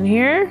probably go in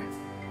here.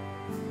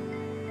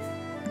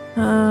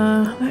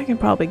 That can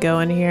probably go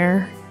in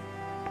here.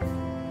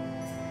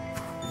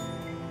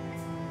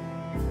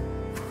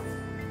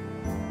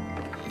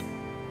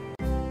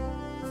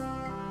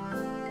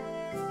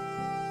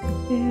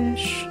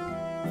 Fish.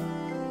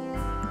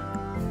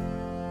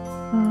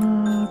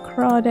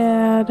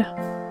 Crawdad.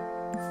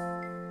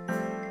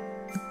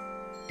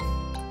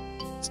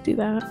 Let's do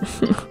that.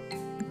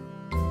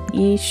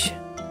 Yeesh.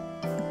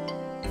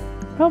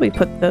 Probably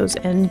put those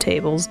end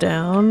tables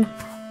down.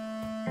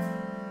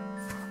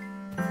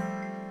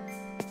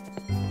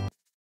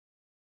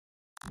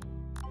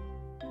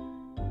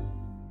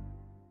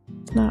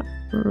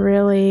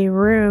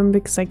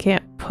 because I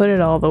can't put it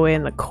all the way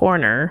in the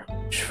corner,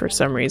 which for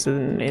some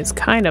reason is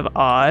kind of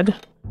odd.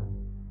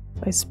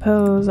 I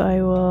suppose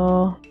I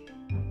will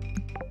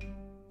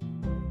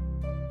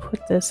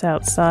put this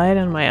outside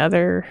on my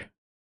other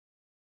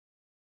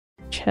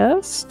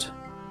chest.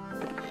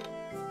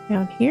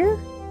 Down here?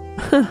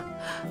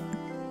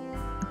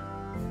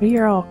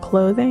 You're all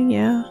clothing,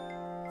 yeah.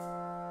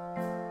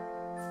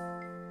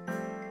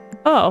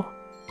 Oh.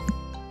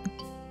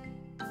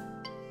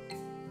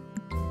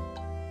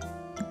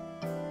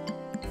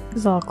 This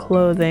is all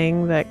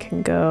clothing that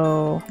can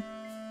go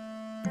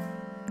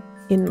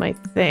in my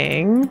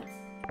thing.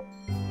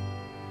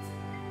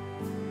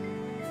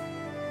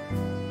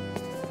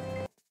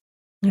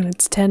 And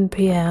it's 10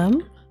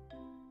 p.m.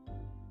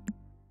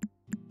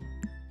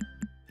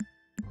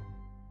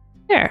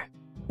 There.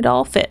 It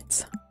all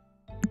fits.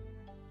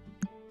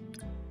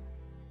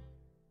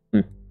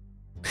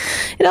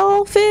 It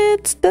all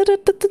fits. Da, da,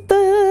 da, da,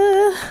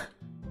 da.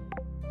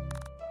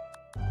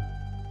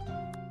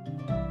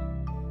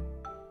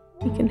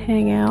 We can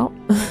hang out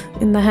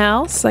in the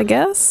house, I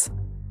guess.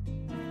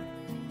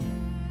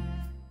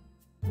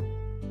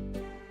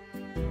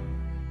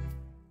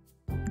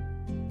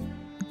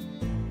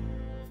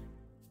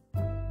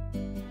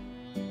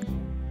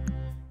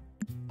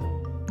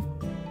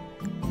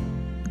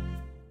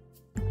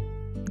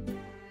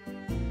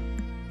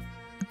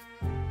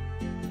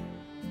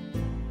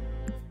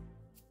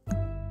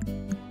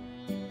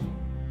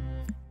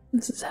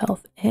 This is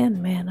health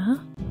and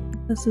mana.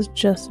 This is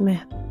just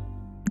mana.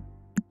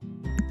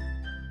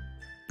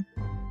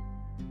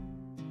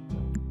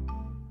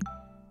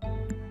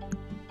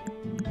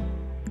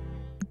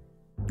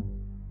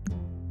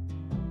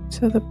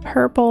 So the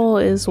purple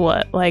is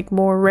what? Like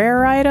more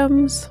rare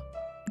items? Is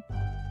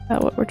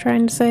that what we're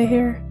trying to say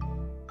here?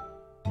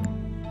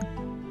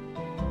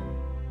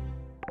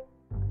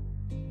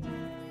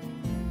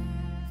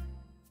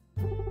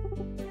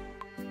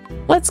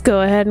 Let's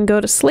go ahead and go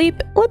to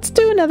sleep. Let's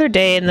do another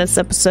day in this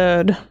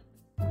episode.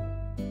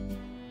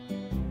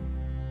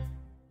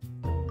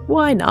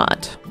 Why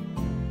not?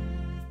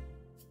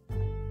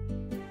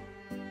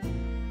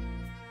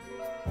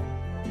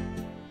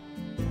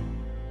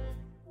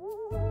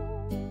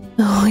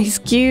 Oh, he's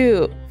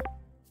cute.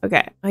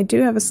 Okay, I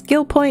do have a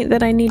skill point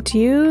that I need to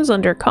use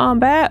under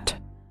combat.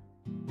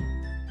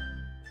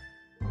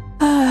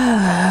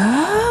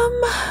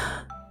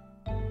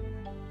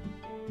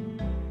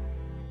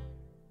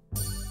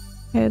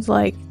 I'd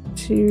like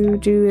to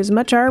do as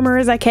much armor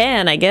as I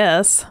can, I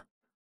guess.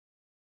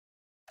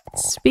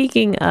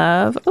 Speaking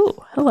of... Oh,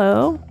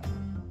 hello.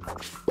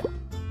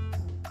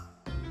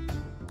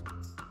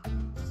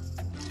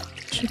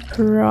 Should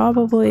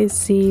probably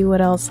see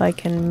what else I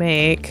can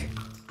make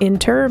in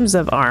terms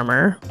of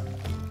armor.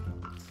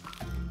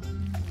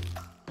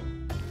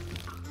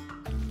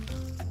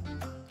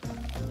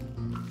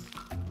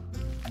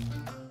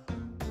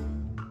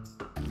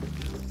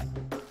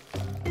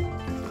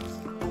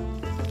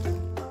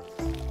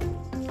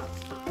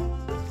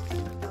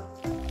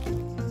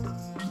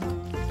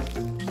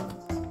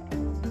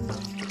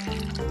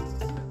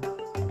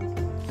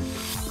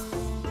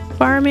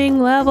 Farming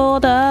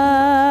leveled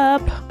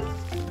up.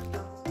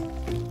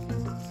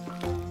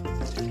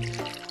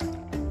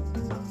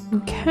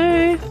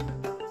 Okay.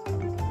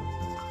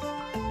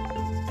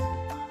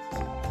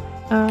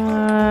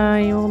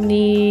 You'll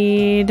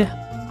need,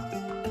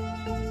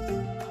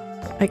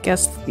 I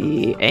guess,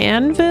 the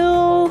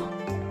anvil.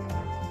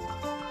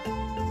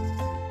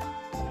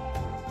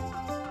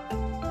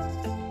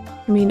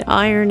 I mean,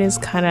 iron is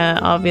kind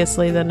of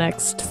obviously the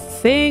next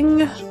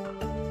thing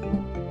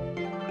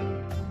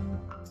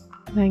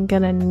I'm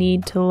gonna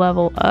need to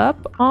level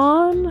up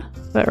on,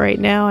 but right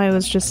now I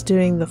was just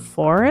doing the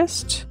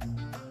forest.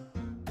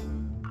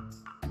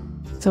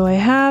 So I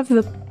have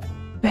the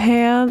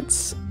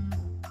pants.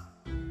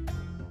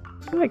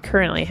 What do I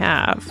currently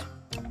have?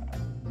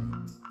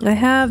 I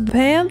have the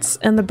pants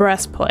and the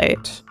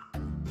breastplate.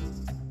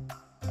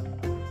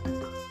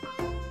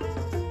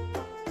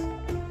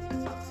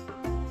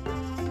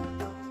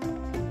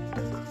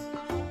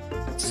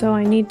 So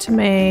I need to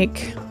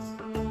make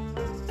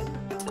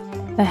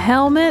a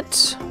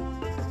helmet,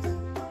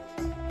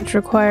 which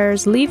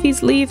requires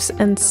leafy's leaves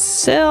and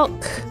silk.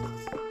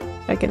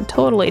 I can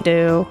totally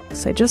do,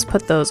 because I just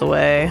put those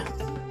away.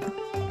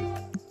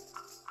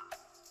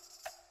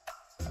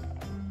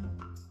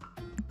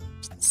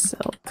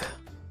 Silk.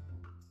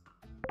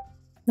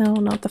 No,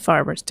 not the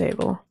farmer's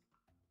table.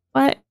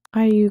 What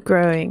are you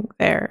growing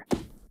there?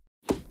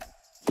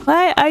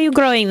 Why are you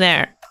growing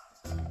there?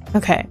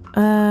 Okay,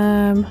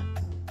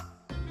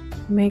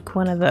 make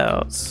one of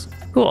those.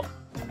 Cool.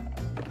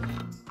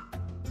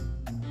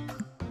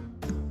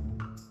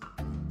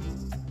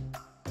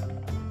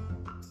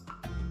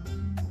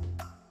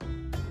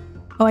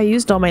 Oh, I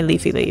used all my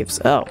leafy leaves.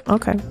 Oh,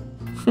 okay.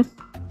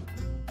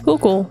 Cool,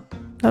 cool.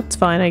 That's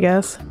fine, I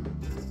guess.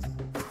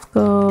 Let's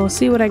go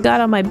see what I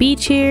got on my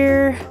beach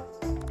here.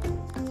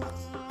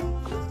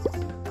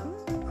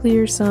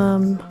 Clear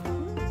some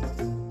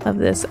of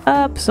this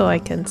up so I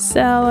can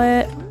sell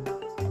it.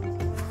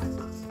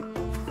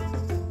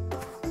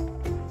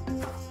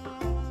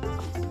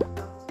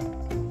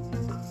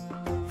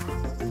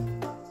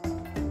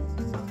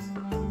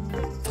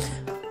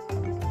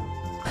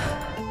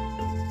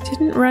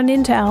 didn't run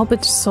into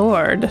Albert's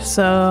sword,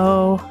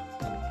 so...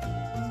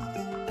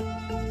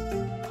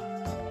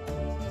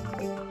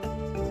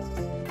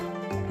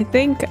 I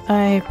think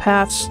I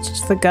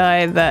passed the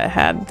guy that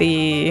had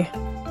the...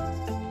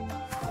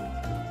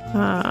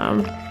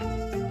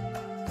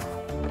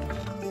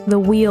 the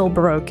wheel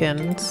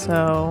broken,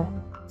 so...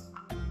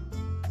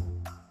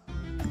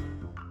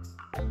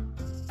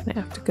 I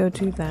have to go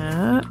do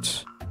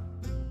that.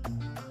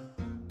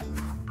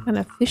 What kind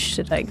of fish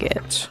did I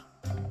get?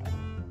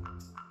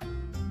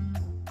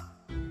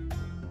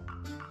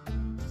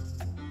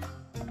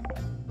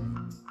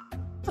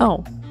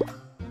 Oh.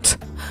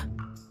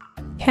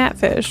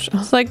 Catfish. I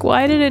was like,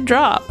 why did it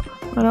drop?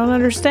 I don't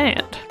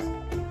understand.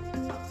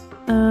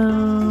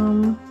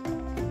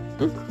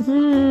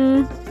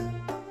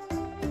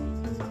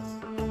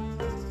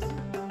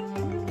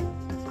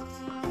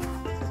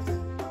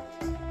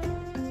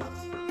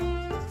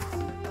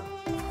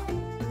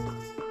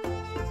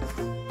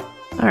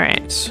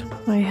 Alright,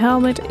 my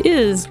helmet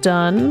is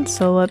done,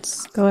 so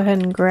let's go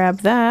ahead and grab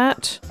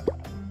that,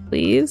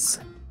 please.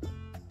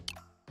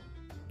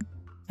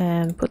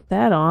 And put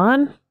that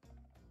on.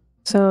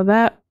 So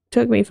that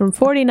took me from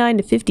 49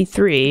 to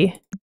 53.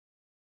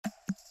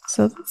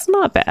 So that's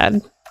not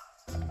bad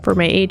for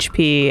my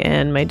HP,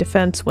 and my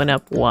defense went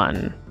up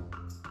 1.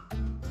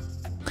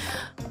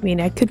 I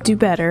mean, I could do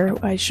better.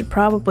 I should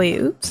probably...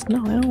 Oops,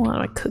 no, I don't want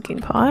my cooking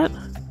pot.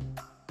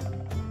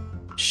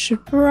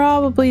 Should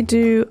probably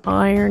do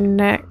iron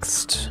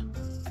next.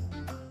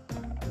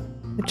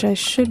 Which I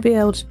should be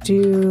able to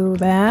do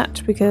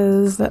that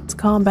because that's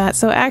combat.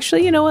 So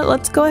actually, you know what?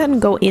 Let's go ahead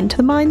and go into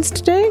the mines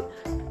today.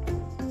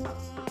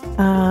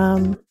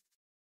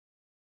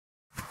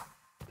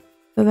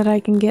 So that I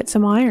can get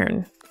some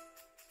iron.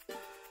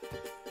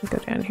 Go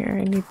down here.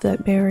 I need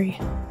that berry.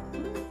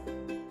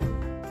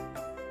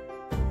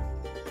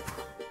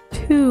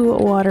 2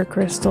 water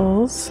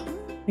crystals.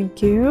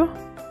 Thank you.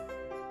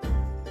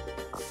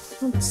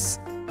 Let's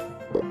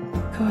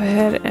go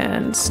ahead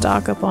and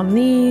stock up on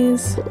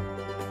these.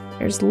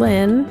 There's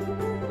Lynn.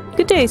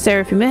 Good day,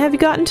 Seraphima. Have you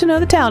gotten to know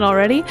the town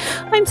already?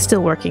 I'm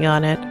still working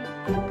on it.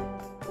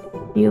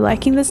 You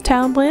liking this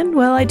town, Lynn?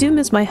 Well, I do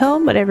miss my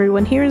home, but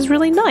everyone here is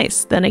really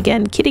nice. Then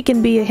again, Kitty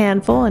can be a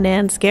handful, and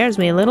Anne scares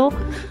me a little.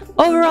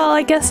 Overall,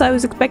 I guess I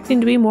was expecting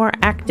to be more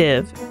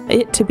active.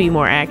 To be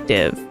more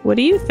active. What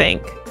do you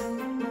think?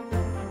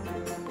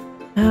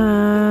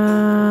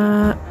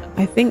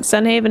 I think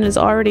Sunhaven is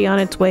already on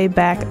its way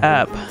back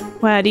up.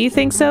 Wow, do you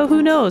think so?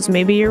 Who knows?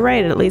 Maybe you're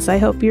right. At least I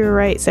hope you're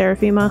right,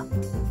 Seraphima.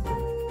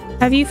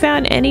 Have you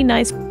found any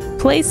nice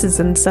places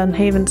in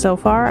Sunhaven so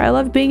far? I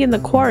love being in the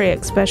quarry,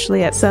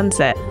 especially at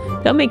sunset.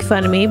 Don't make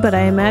fun of me, but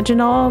I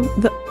imagine all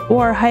the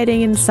ore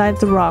hiding inside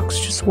the rocks,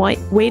 just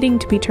waiting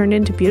to be turned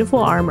into beautiful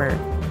armor.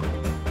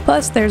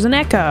 Plus, there's an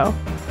echo.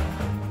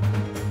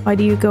 Why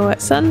do you go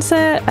at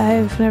sunset?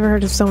 I've never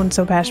heard of someone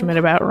so passionate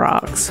about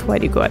rocks. Why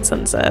do you go at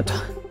sunset?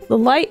 The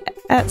light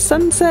at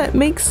sunset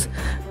makes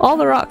all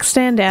the rocks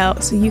stand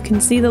out, so you can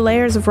see the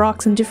layers of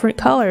rocks in different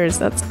colors.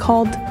 That's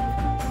called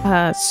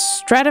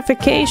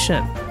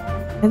stratification.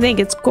 I think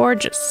it's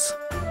gorgeous.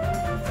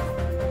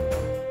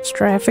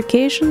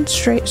 Stratification?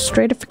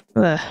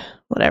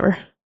 Whatever.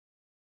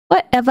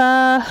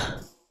 Whatever.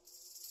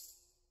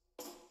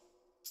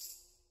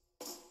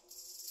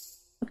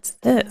 What's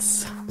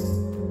this?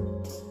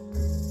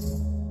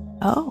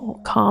 Oh,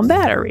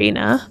 combat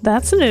arena.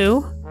 That's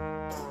new.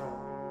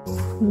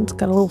 It's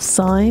got a little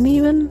sign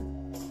even.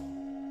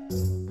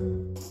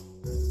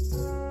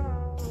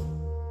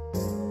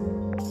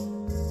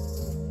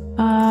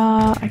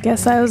 I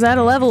guess I was at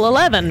a level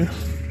 11.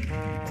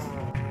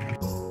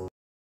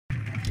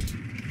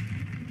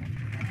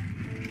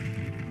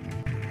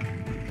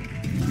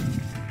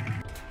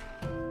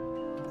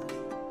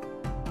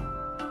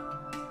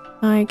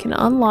 I can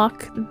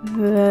unlock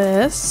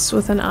this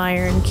with an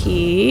iron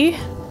key.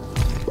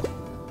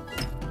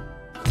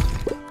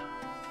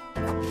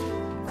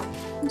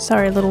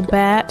 Sorry, little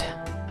bat.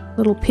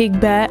 Little pig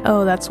bat.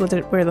 Oh, that's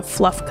where the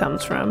fluff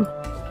comes from.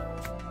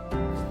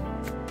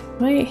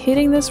 Am I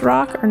hitting this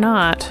rock or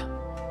not?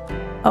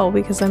 Oh,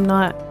 because I'm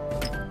not...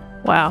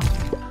 Wow.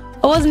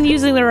 I wasn't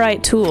using the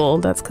right tool.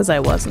 That's because I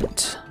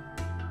wasn't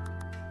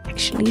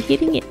actually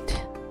hitting it.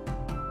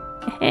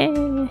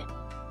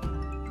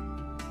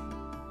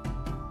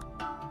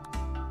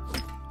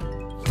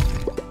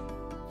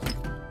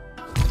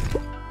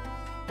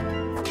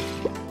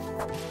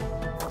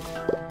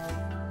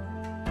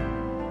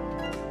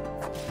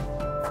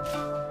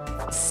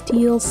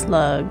 Steel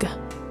slug.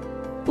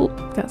 Ooh,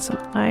 got some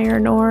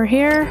iron ore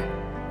here.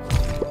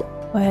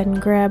 Go ahead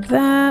and grab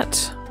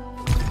that.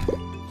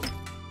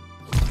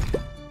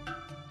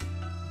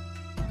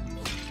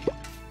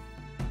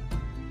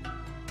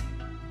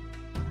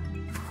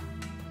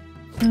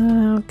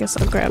 Guess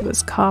I'll grab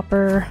this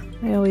copper.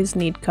 I always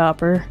need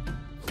copper,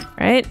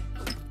 right?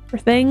 For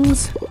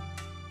things.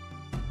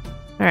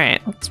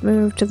 Alright, let's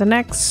move to the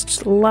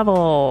next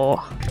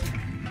level.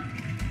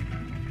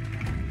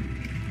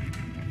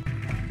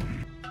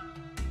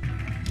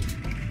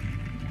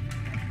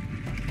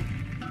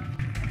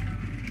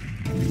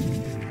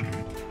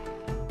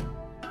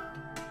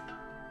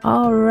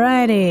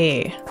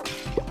 Alrighty.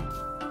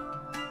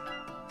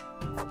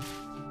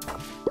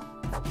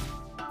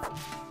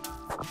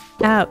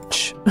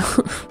 Ouch.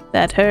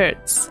 That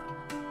hurts.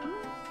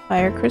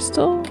 Fire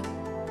crystal?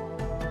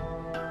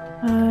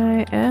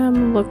 I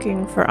am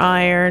looking for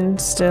iron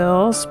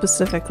still,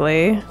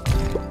 specifically.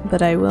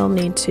 But I will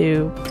need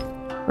to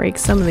break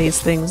some of these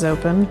things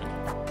open.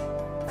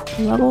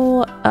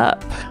 Level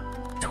up.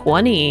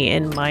 20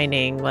 in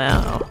mining.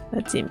 Wow,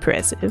 that's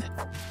impressive.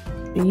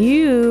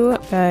 You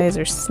guys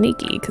are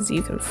sneaky because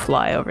you can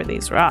fly over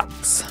these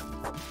rocks.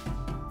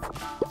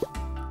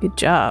 Good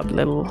job,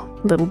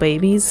 little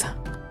babies.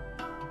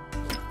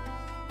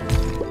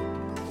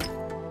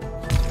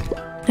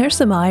 There's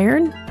some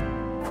iron.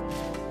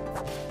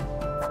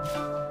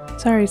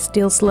 Sorry,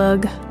 steel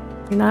slug.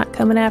 You're not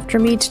coming after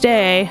me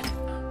today.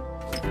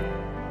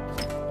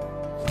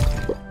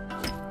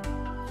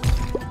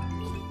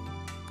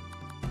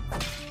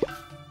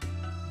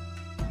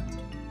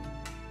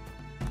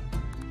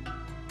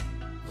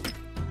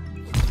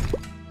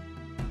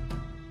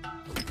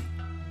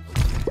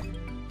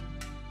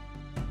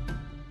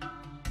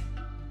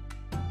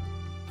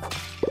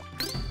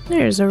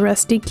 There's a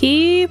rusty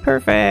key.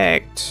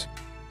 Perfect.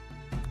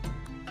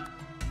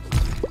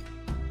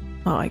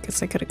 Oh, I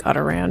guess I could have got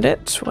around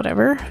it.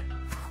 Whatever.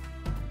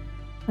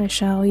 I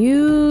shall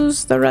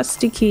use the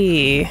rusty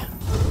key.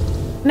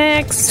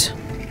 Next.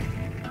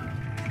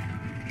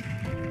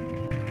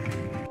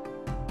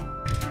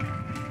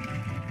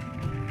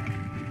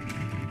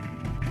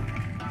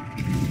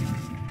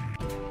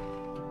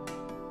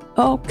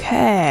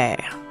 Okay.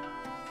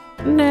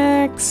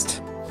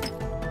 Next.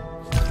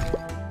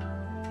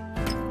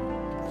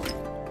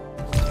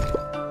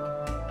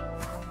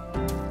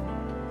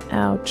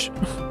 Ouch.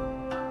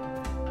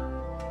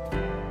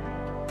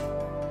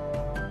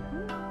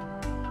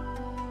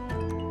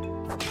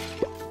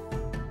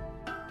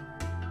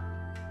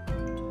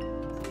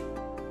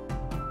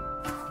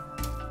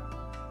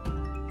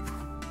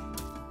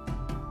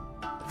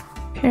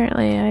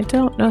 Apparently, I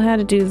don't know how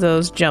to do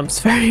those jumps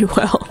very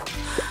well.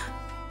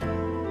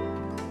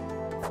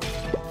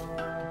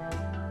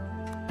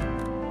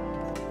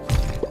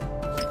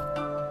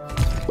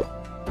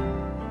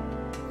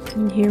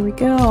 And here we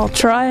go. I'll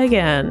try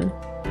again.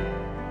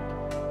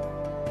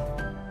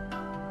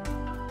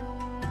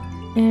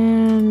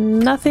 And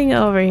nothing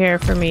over here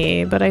for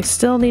me, but I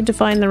still need to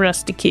find the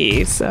rusty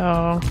key,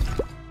 so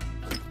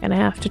gonna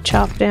have to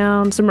chop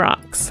down some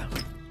rocks.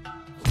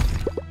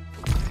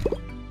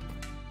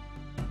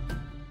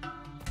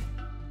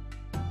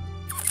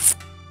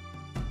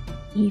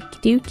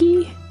 Okie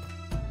dokie.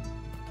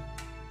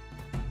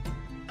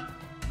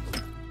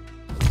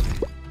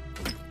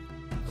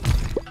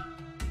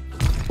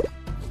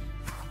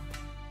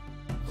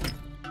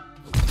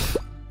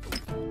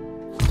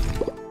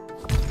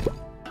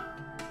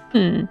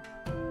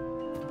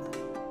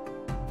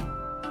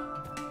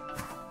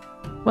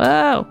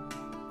 Whoa.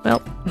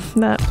 Well,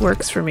 that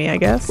works for me, I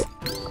guess.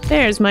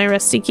 There's my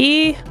rusty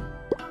key.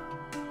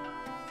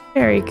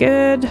 Very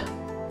good.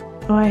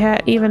 Oh,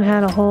 I even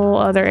had a whole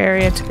other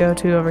area to go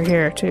to over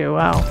here, too.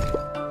 Wow.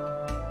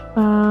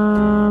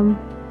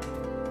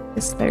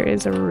 Guess there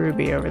is a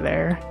ruby over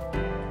there.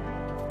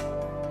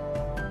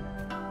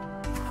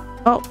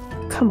 Oh,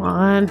 come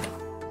on.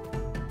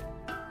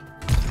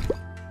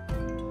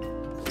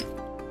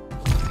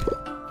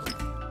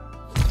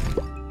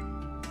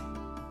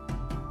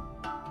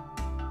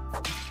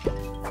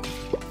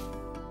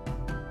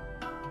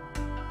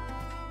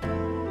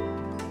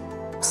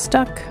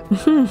 Stuck.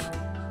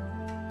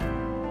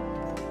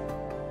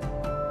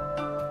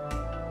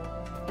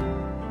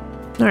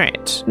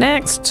 Alright,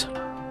 next.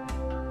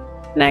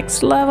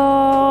 Next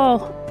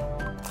level.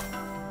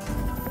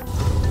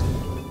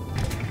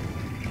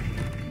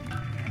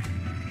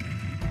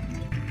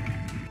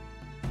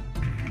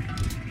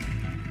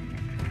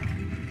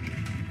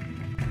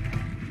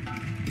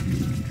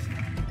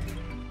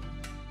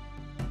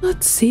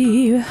 Let's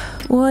see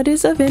what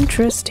is of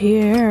interest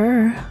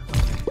here.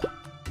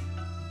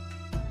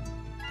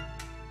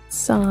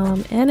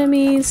 Some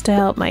enemies to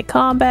help my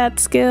combat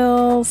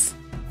skills.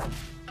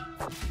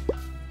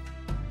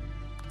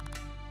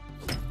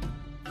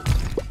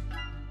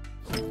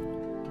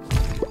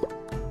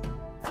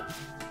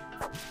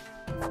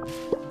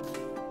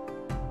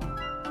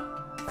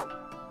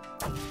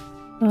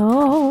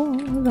 Oh,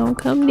 don't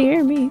come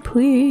near me,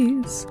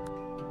 please.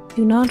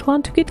 Do not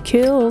want to get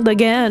killed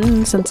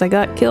again, since I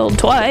got killed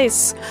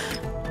twice.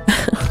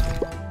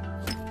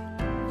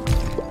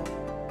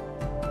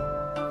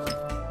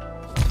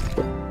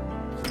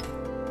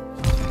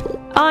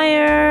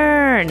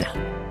 Iron!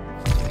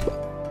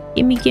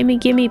 Gimme, gimme,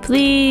 gimme,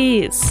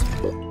 please!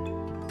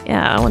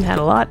 Yeah, that one had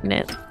a lot in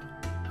it.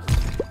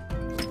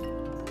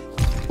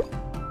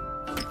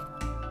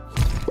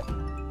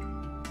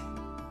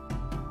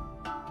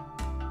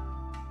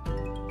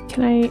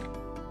 Can I...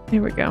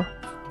 There we go.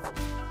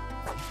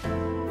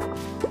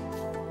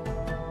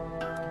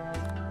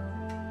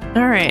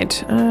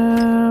 Alright,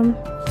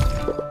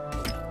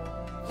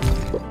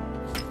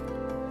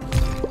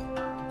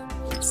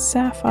 let's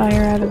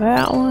sapphire out of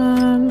that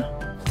one.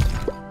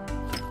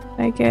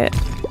 I get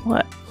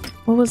what?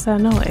 What was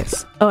that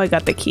noise? Oh, I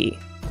got the key.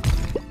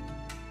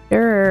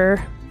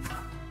 Sure.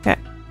 Okay.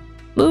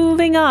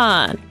 Moving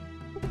on.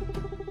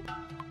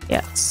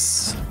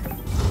 Yes.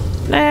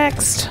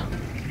 Next.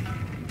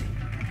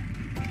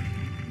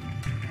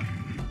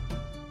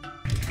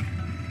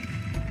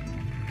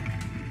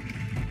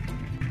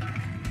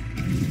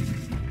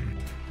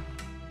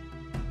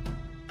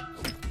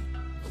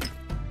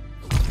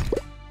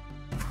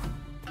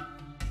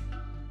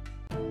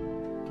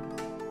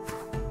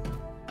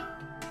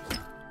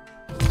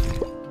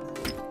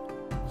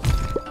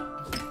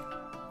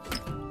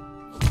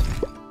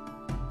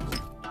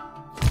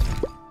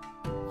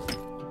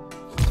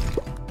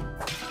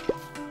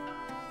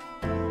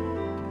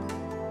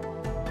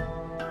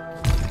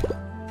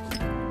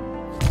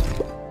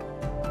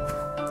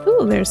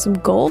 Ooh, there's some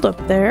gold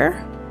up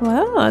there.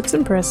 Wow, that's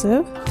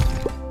impressive.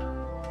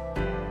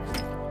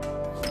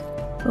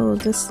 Oh,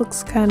 this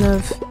looks kind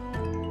of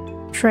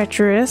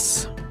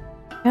treacherous.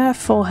 I have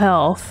full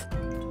health.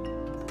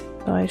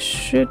 So I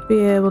should be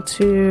able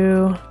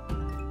to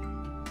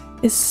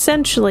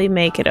essentially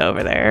make it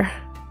over there.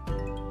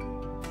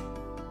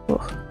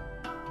 Ooh.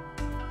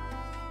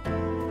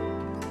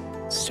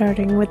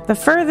 Starting with the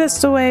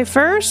furthest away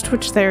first,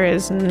 which there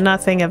is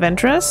nothing of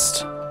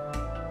interest.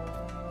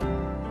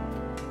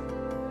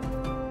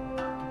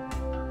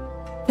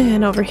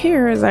 And over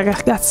here is I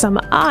got some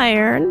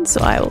iron,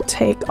 so I will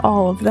take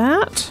all of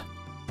that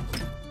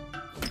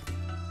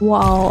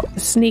while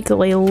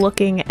sneakily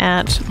looking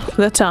at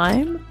the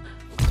time.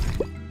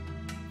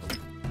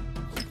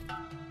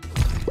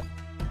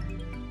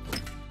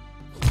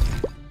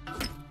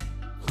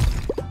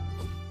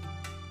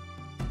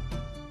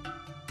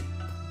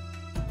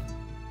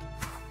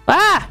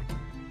 Ah!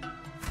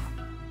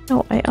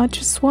 No, I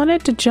just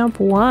wanted to jump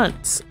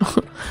once.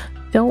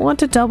 Don't want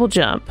to double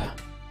jump.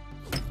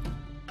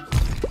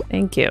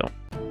 Thank you.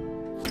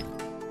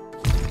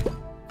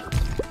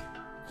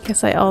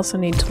 Guess I also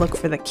need to look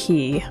for the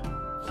key.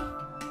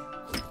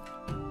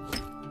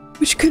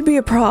 Which could be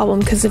a problem,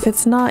 because if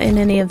it's not in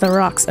any of the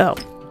rocks... Oh.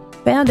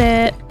 Found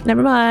it!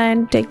 Never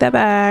mind. Take that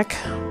back.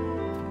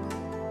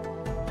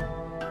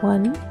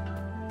 One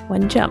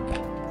jump.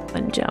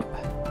 One jump.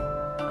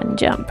 One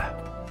jump.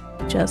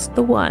 Just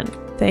the one.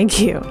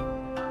 Thank you.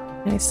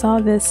 I saw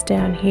this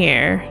down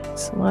here,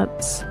 so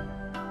let's...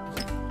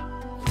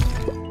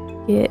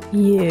 get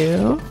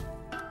you.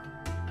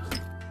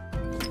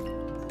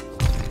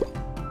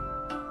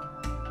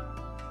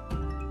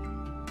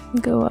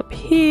 Go up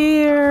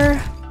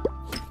here.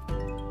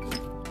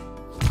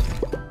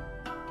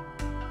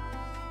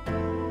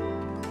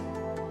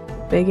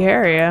 Big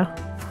area.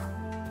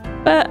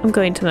 But I'm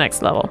going to the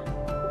next level.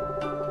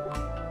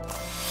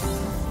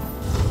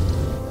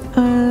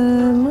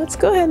 Let's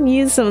go ahead and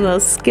use some of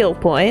those skill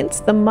points.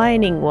 The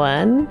mining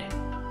one.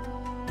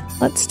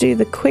 Let's do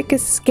the quick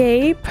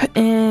escape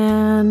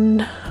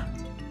and...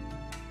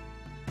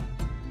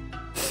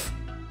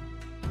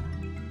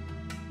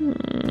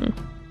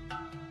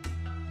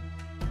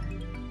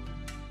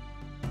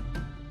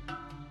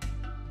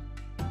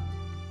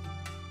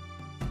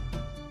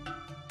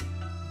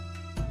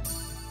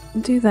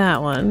 do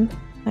that one.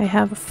 I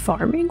have a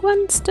farming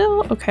one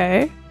still?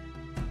 Okay.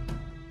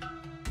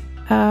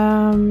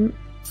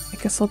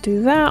 I guess I'll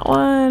do that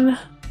one.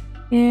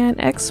 And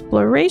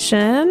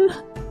exploration.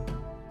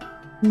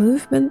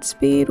 Movement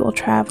speed while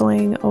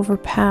traveling over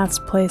paths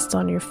placed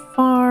on your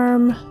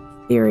farm.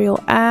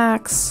 Ethereal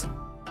axe.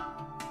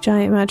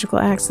 Giant magical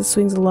axe that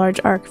swings a large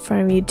arc in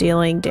front of you,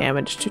 dealing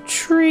damage to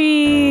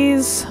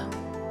trees.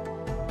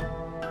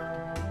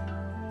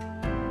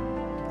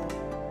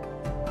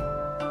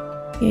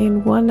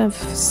 Gain 1 of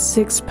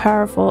 6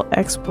 powerful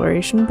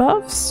exploration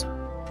buffs.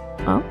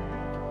 Oh,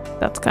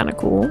 that's kind of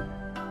cool.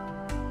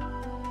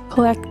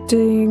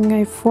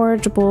 Collecting a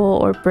forageable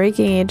or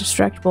breaking a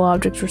destructible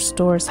object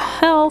restores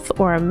health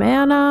or a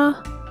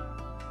mana.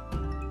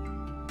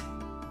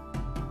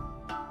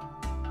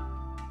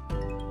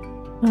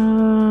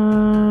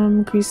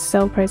 Increase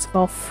sell price of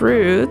all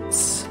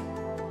fruits.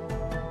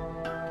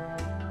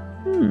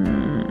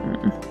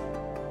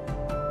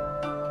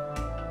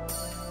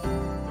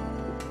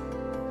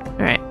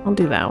 Alright, I'll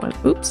do that one.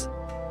 Oops.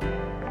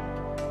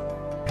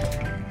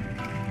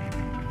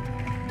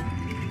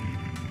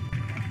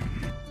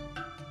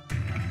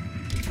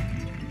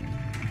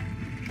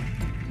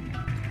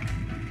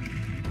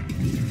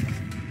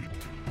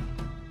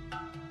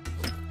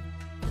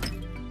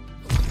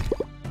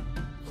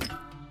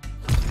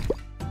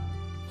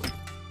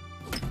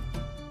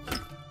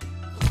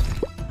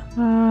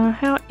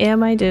 How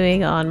am I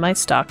doing on my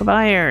stock of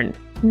iron?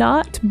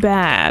 Not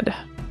bad.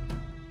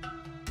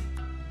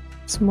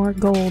 Some more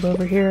gold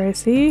over here, I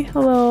see.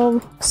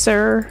 Hello,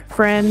 sir,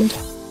 friend.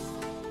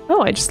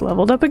 Oh, I just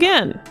leveled up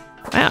again.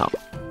 Wow.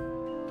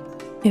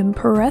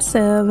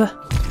 Impressive.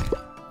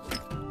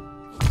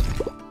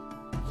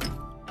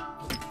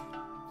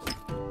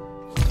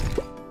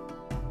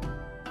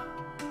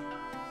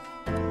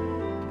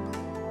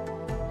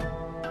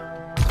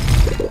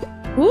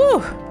 Woo!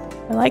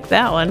 like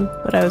that one,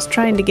 but I was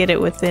trying to get it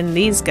within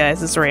these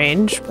guys'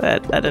 range,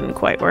 but that didn't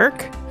quite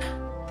work.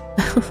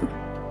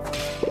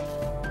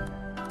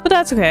 But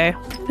that's okay.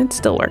 It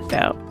still worked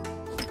out.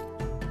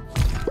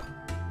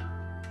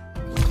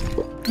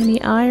 Any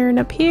iron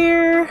up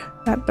here?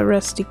 Got the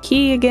rusty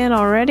key again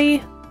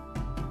already.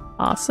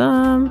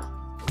 Awesome.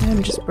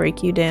 And just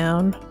break you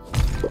down.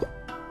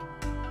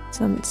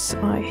 Since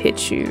I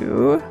hit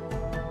you.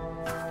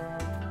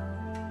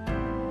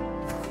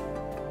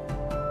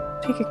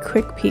 Take a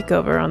quick peek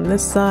over on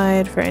this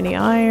side for any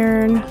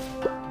iron.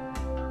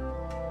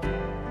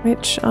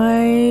 Which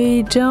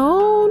I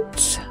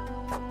don't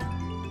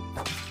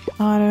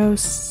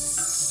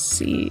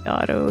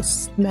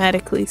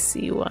automatically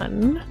see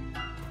one.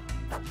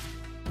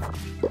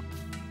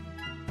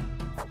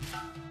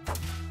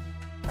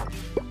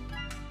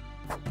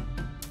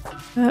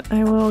 But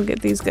I will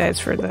get these guys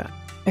for the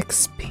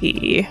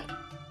XP.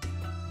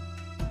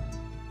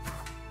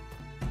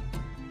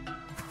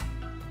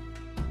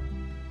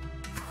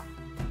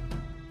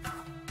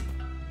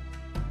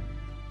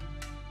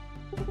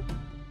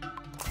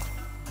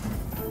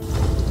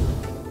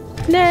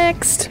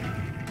 Next!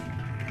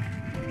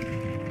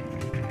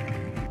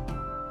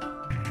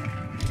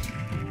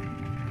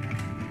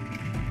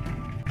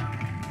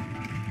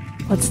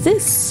 What's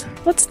this?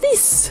 What's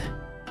this?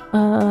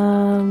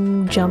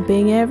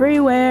 Jumping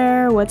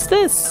everywhere. What's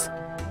this?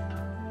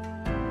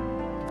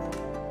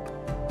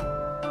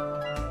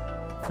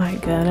 I'm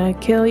gonna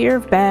kill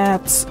your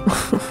bats.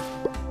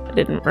 It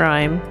didn't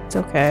rhyme. It's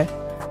okay.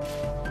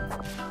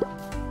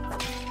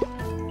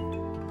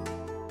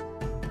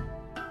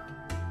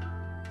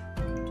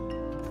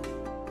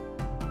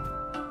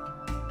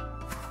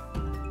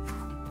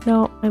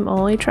 No, I'm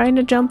only trying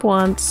to jump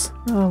once.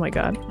 Oh my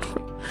god.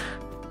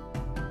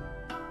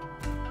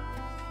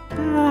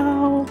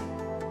 Ow.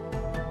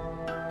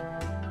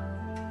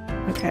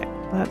 Okay,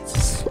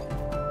 that's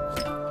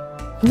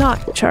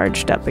not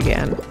charged up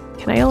again.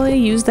 Can I only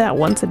use that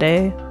once a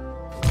day?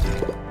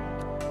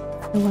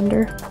 I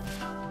wonder.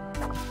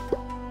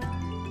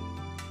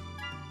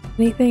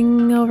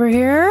 Anything over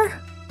here?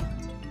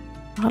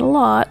 Not a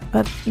lot,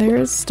 but there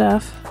is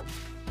stuff.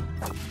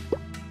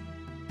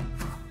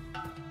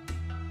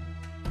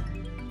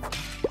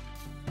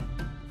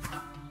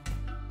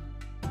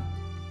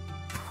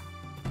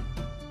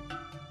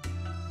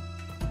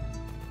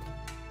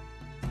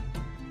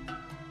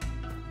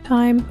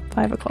 Time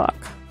 5 o'clock.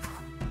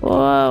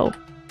 Whoa.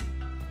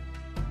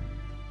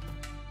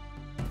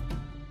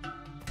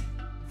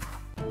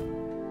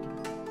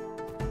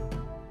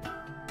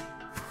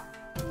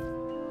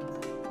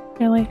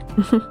 Really?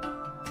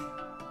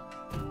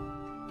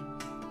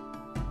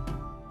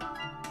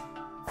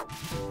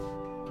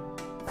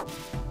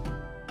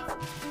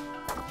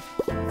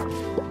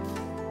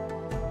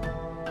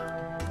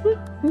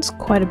 There's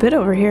quite a bit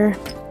over here.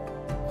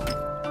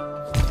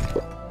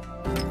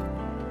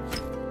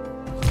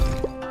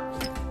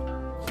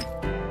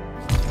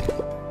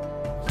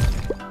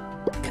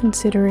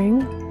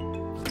 Considering.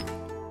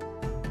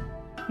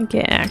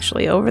 Okay,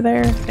 actually over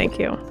there. Thank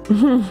you.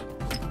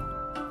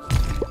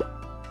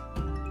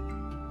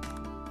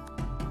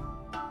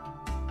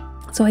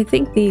 So I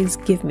think these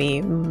give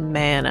me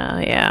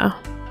mana, yeah.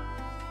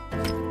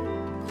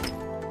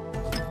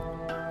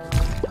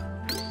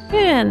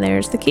 And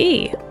there's the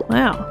key.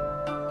 Wow.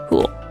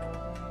 Cool.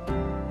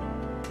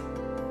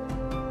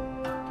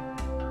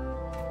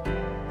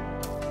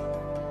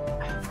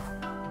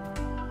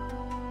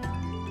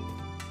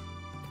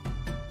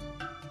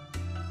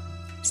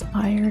 There's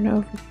iron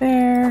over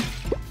there.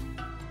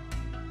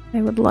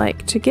 I would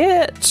like to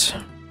get.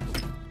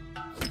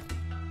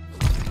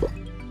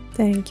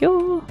 Thank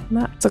you.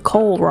 That's a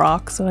coal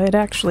rock, so I'd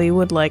actually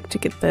would like to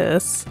get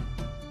this.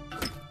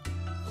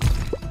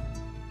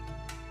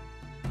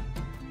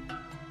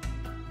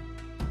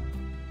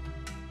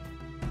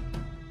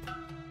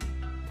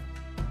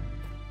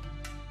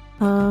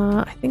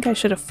 I think I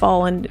should have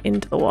fallen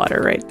into the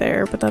water right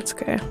there, but that's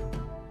okay.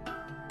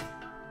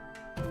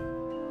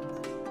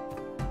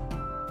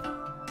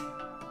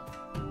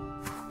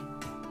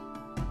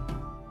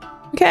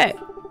 Okay.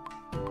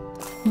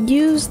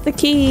 Use the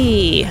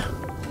key.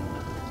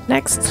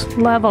 Next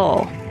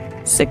level.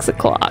 6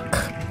 o'clock.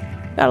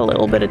 Got a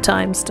little bit of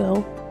time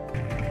still.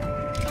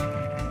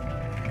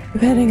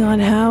 Depending on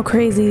how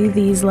crazy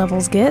these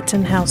levels get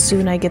and how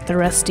soon I get the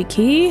rusty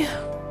key.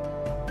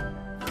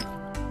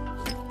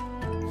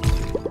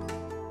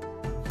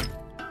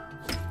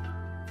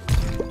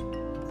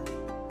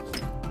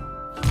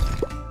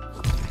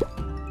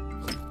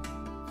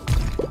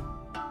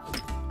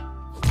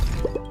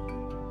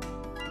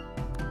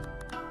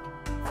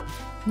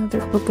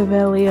 Another Book of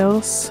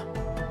Helios.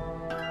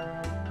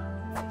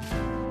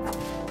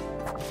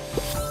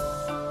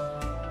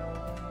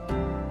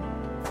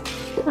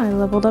 I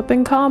leveled up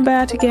in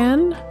combat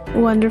again.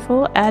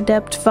 Wonderful.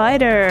 Adept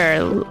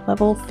Fighter.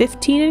 Level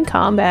 15 in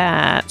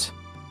combat.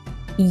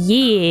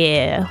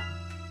 Yeah.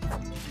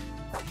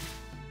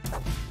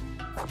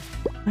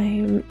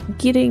 I'm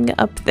getting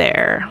up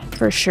there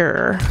for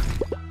sure.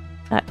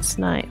 That's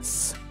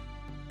nice.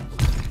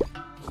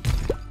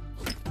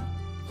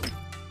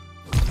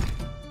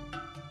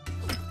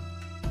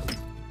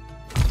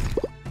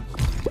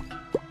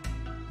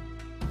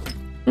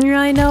 Yeah,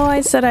 I know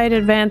I said I'd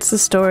advance the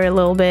story a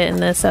little bit in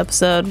this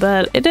episode,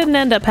 but it didn't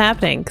end up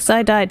happening because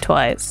I died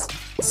twice.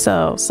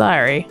 So,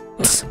 sorry.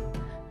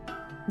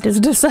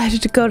 Just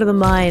decided to go to the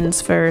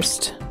mines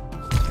first.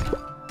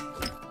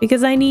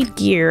 Because I need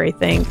gear, I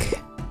think.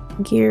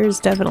 Gear is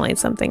definitely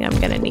something I'm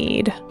gonna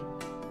need.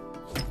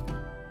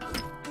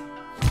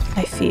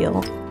 I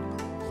feel.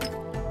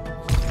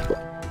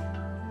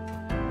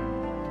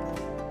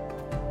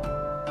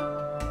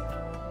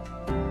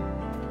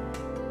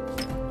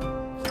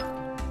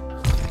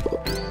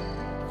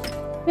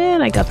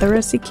 And I got the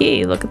rusty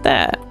key, look at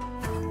that.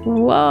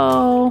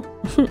 Whoa.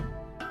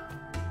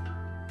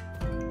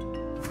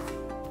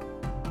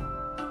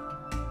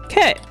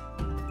 Okay.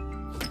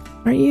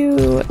 Are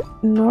you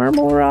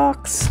normal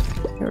rocks?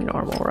 You're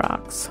normal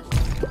rocks.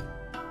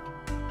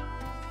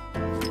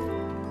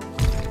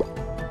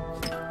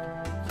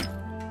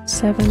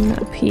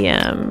 (7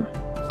 p.m.)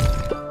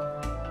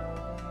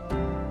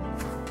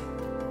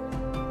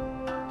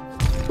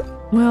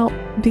 Well,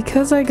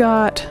 because I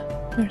got...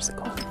 There's the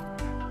goal.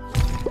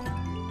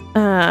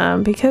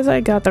 Because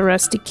I got the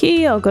rusty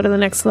key, I'll go to the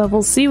next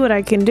level, see what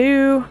I can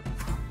do,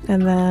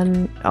 and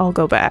then I'll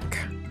go back.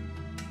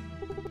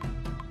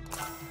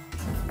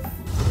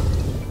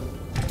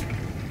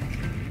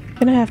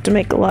 Gonna have to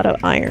make a lot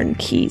of iron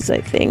keys,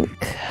 I think.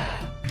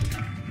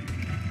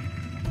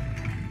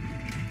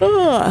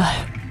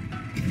 Ugh.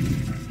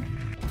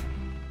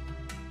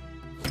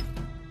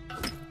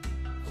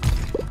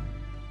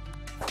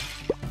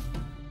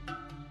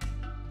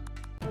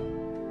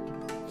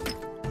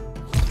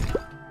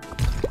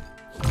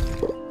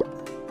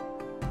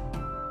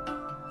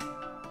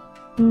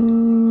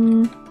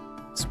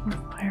 Some more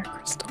fire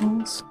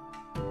crystals.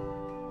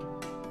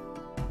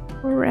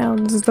 4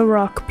 rounds of the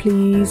rock,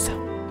 please.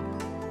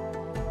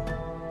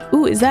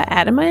 Ooh, is that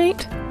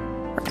adamite?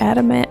 Or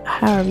adamant?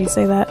 However you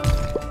say that.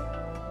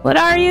 What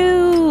are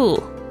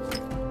you?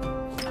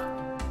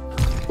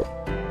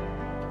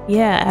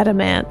 Yeah,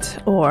 adamant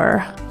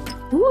ore.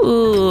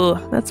 Ooh,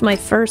 that's my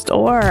first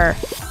ore.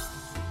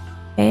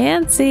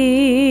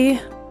 Fancy.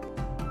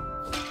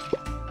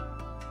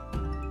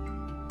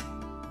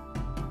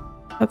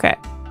 Okay,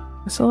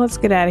 so let's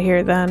get out of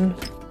here then.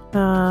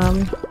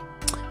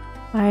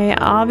 I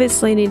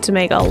obviously need to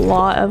make a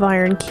lot of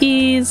iron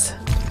keys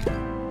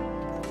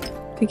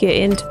to get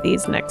into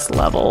these next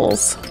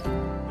levels.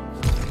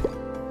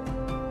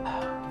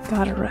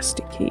 Got a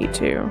rusty key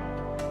too.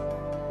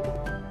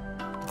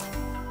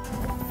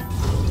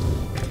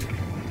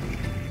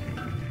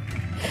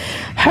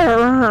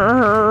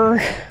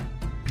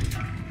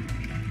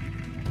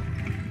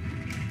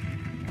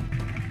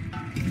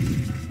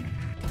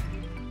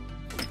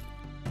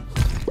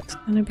 It's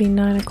gonna be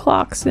 9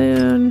 o'clock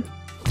soon.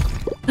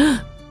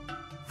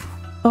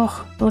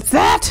 Oh, what's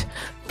that?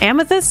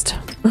 Amethyst?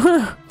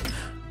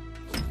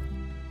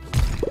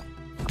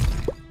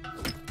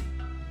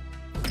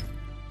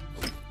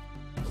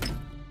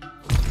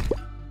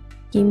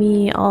 Give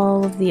me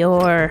all of the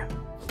ore.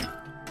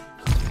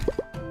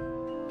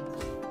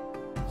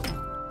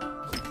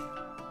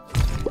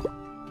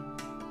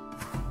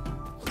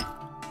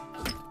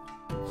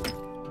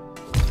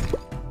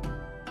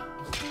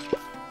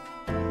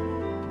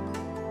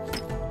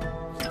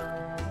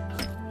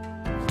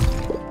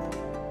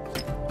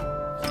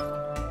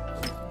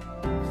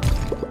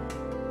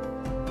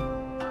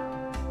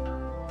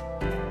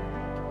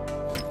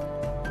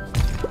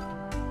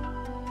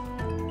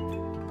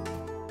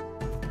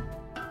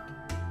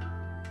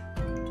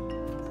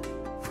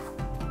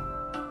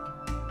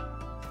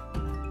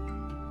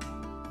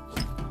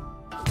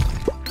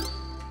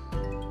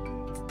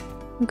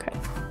 Okay,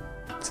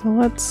 so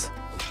let's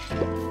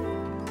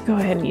go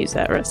ahead and use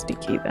that rusty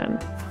key then.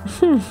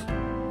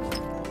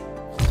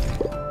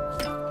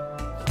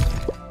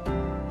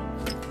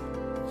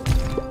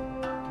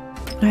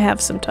 I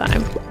have some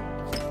time.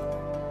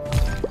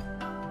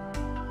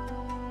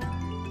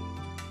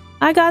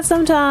 I got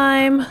some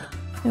time.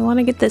 I want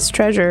to get this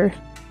treasure.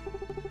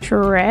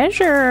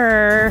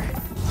 Treasure!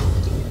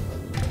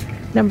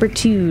 Number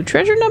 2.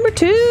 Treasure number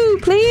 2,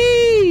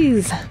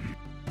 please!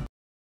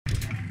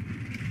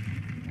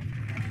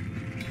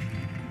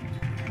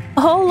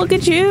 Oh, look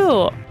at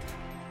you!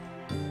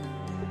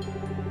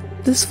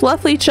 This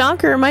fluffy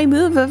chonker might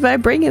move if I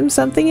bring him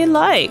something he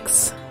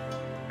likes.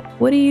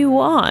 What do you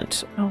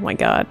want? Oh my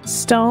god.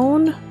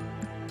 Stone?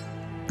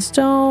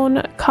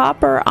 Stone,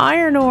 copper,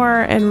 iron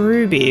ore, and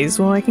rubies.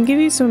 Well, I can give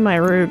you some of my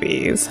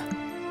rubies.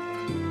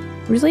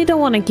 Really don't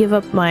want to give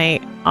up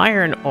my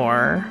iron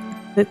ore.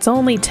 It's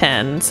only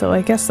 10, so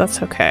I guess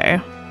that's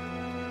okay.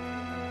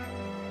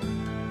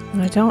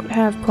 I don't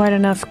have quite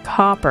enough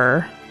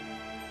copper.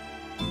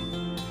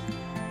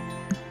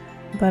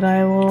 But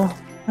I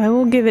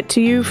will give it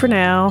to you for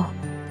now.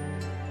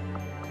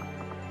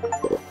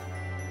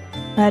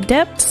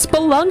 Adept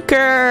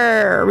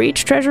Spelunker!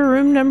 Reach treasure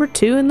room number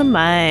 2 in the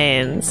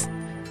mines.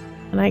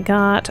 And I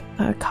got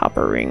a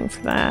copper ring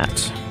for that.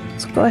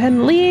 So go ahead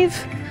and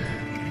leave.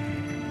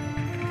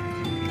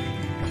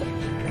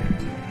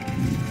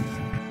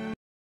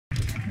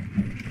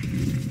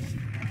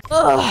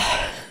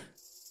 Ugh.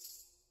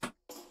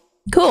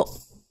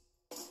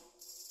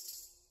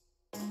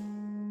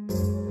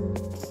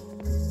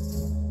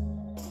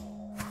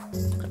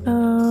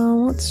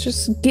 let's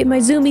just get my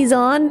zoomies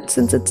on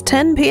since it's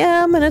 10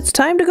 p.m. and it's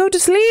time to go to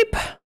sleep.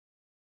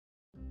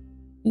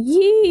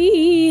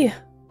 Yee!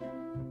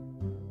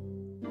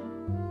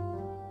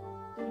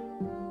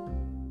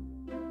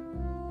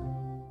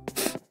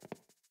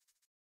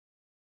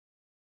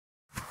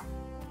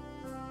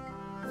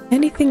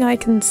 Anything I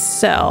can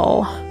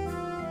sell.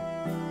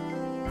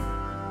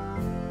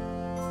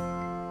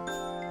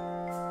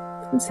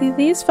 And see,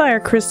 these fire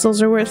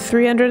crystals are worth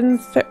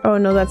 330. Oh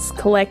no, that's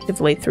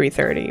collectively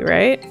 330,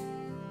 right?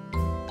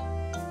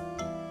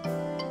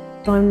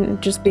 So I'm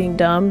just being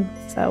dumb.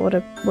 Is that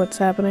what's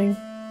happening?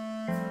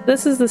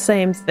 This is the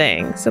same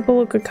thing. Simple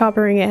liquid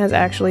copper ingot has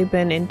actually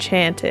been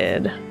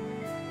enchanted.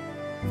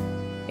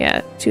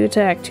 Yeah, 2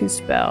 attack, 2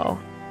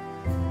 spell.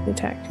 2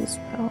 attack, 2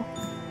 spell.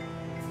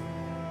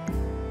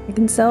 I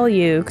can sell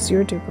you because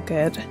you're a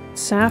duplicate.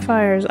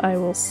 Sapphires I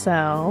will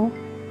sell.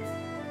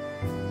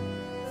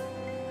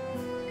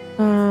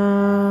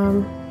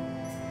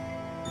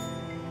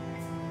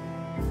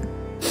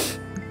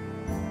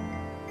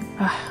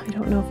 I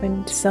don't know if I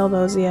need to sell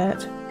those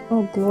yet.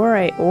 Oh,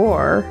 glorite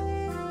ore.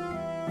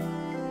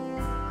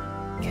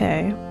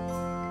 Okay.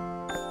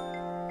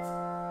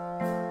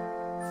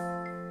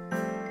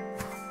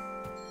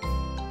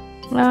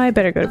 I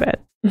better go to bed.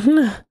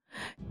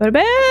 Go to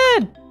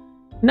bed!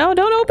 No,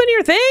 don't open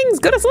your things!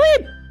 Go to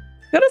sleep!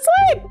 Go to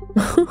sleep!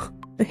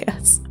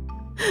 Yes.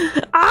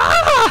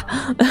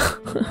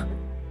 Ah!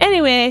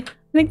 Anyway,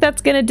 I think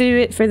that's gonna do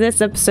it for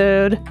this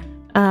episode.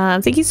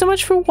 Thank you so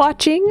much for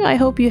watching. I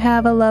hope you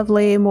have a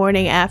lovely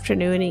morning,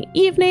 afternoon, and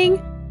evening.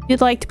 If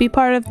you'd like to be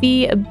part of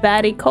the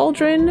Baddie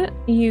Cauldron,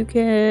 you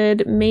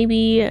could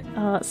maybe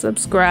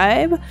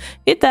subscribe.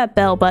 Hit that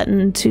bell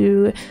button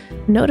to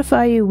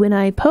notify you when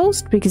I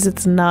post, because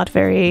it's not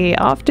very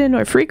often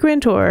or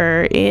frequent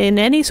or in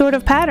any sort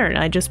of pattern.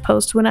 I just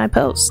post when I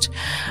post.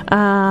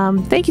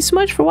 Thank you so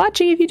much for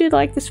watching. If you did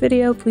like this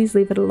video, please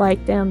leave it a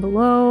like down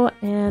below,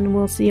 and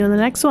we'll see you in the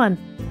next one.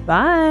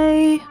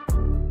 Bye!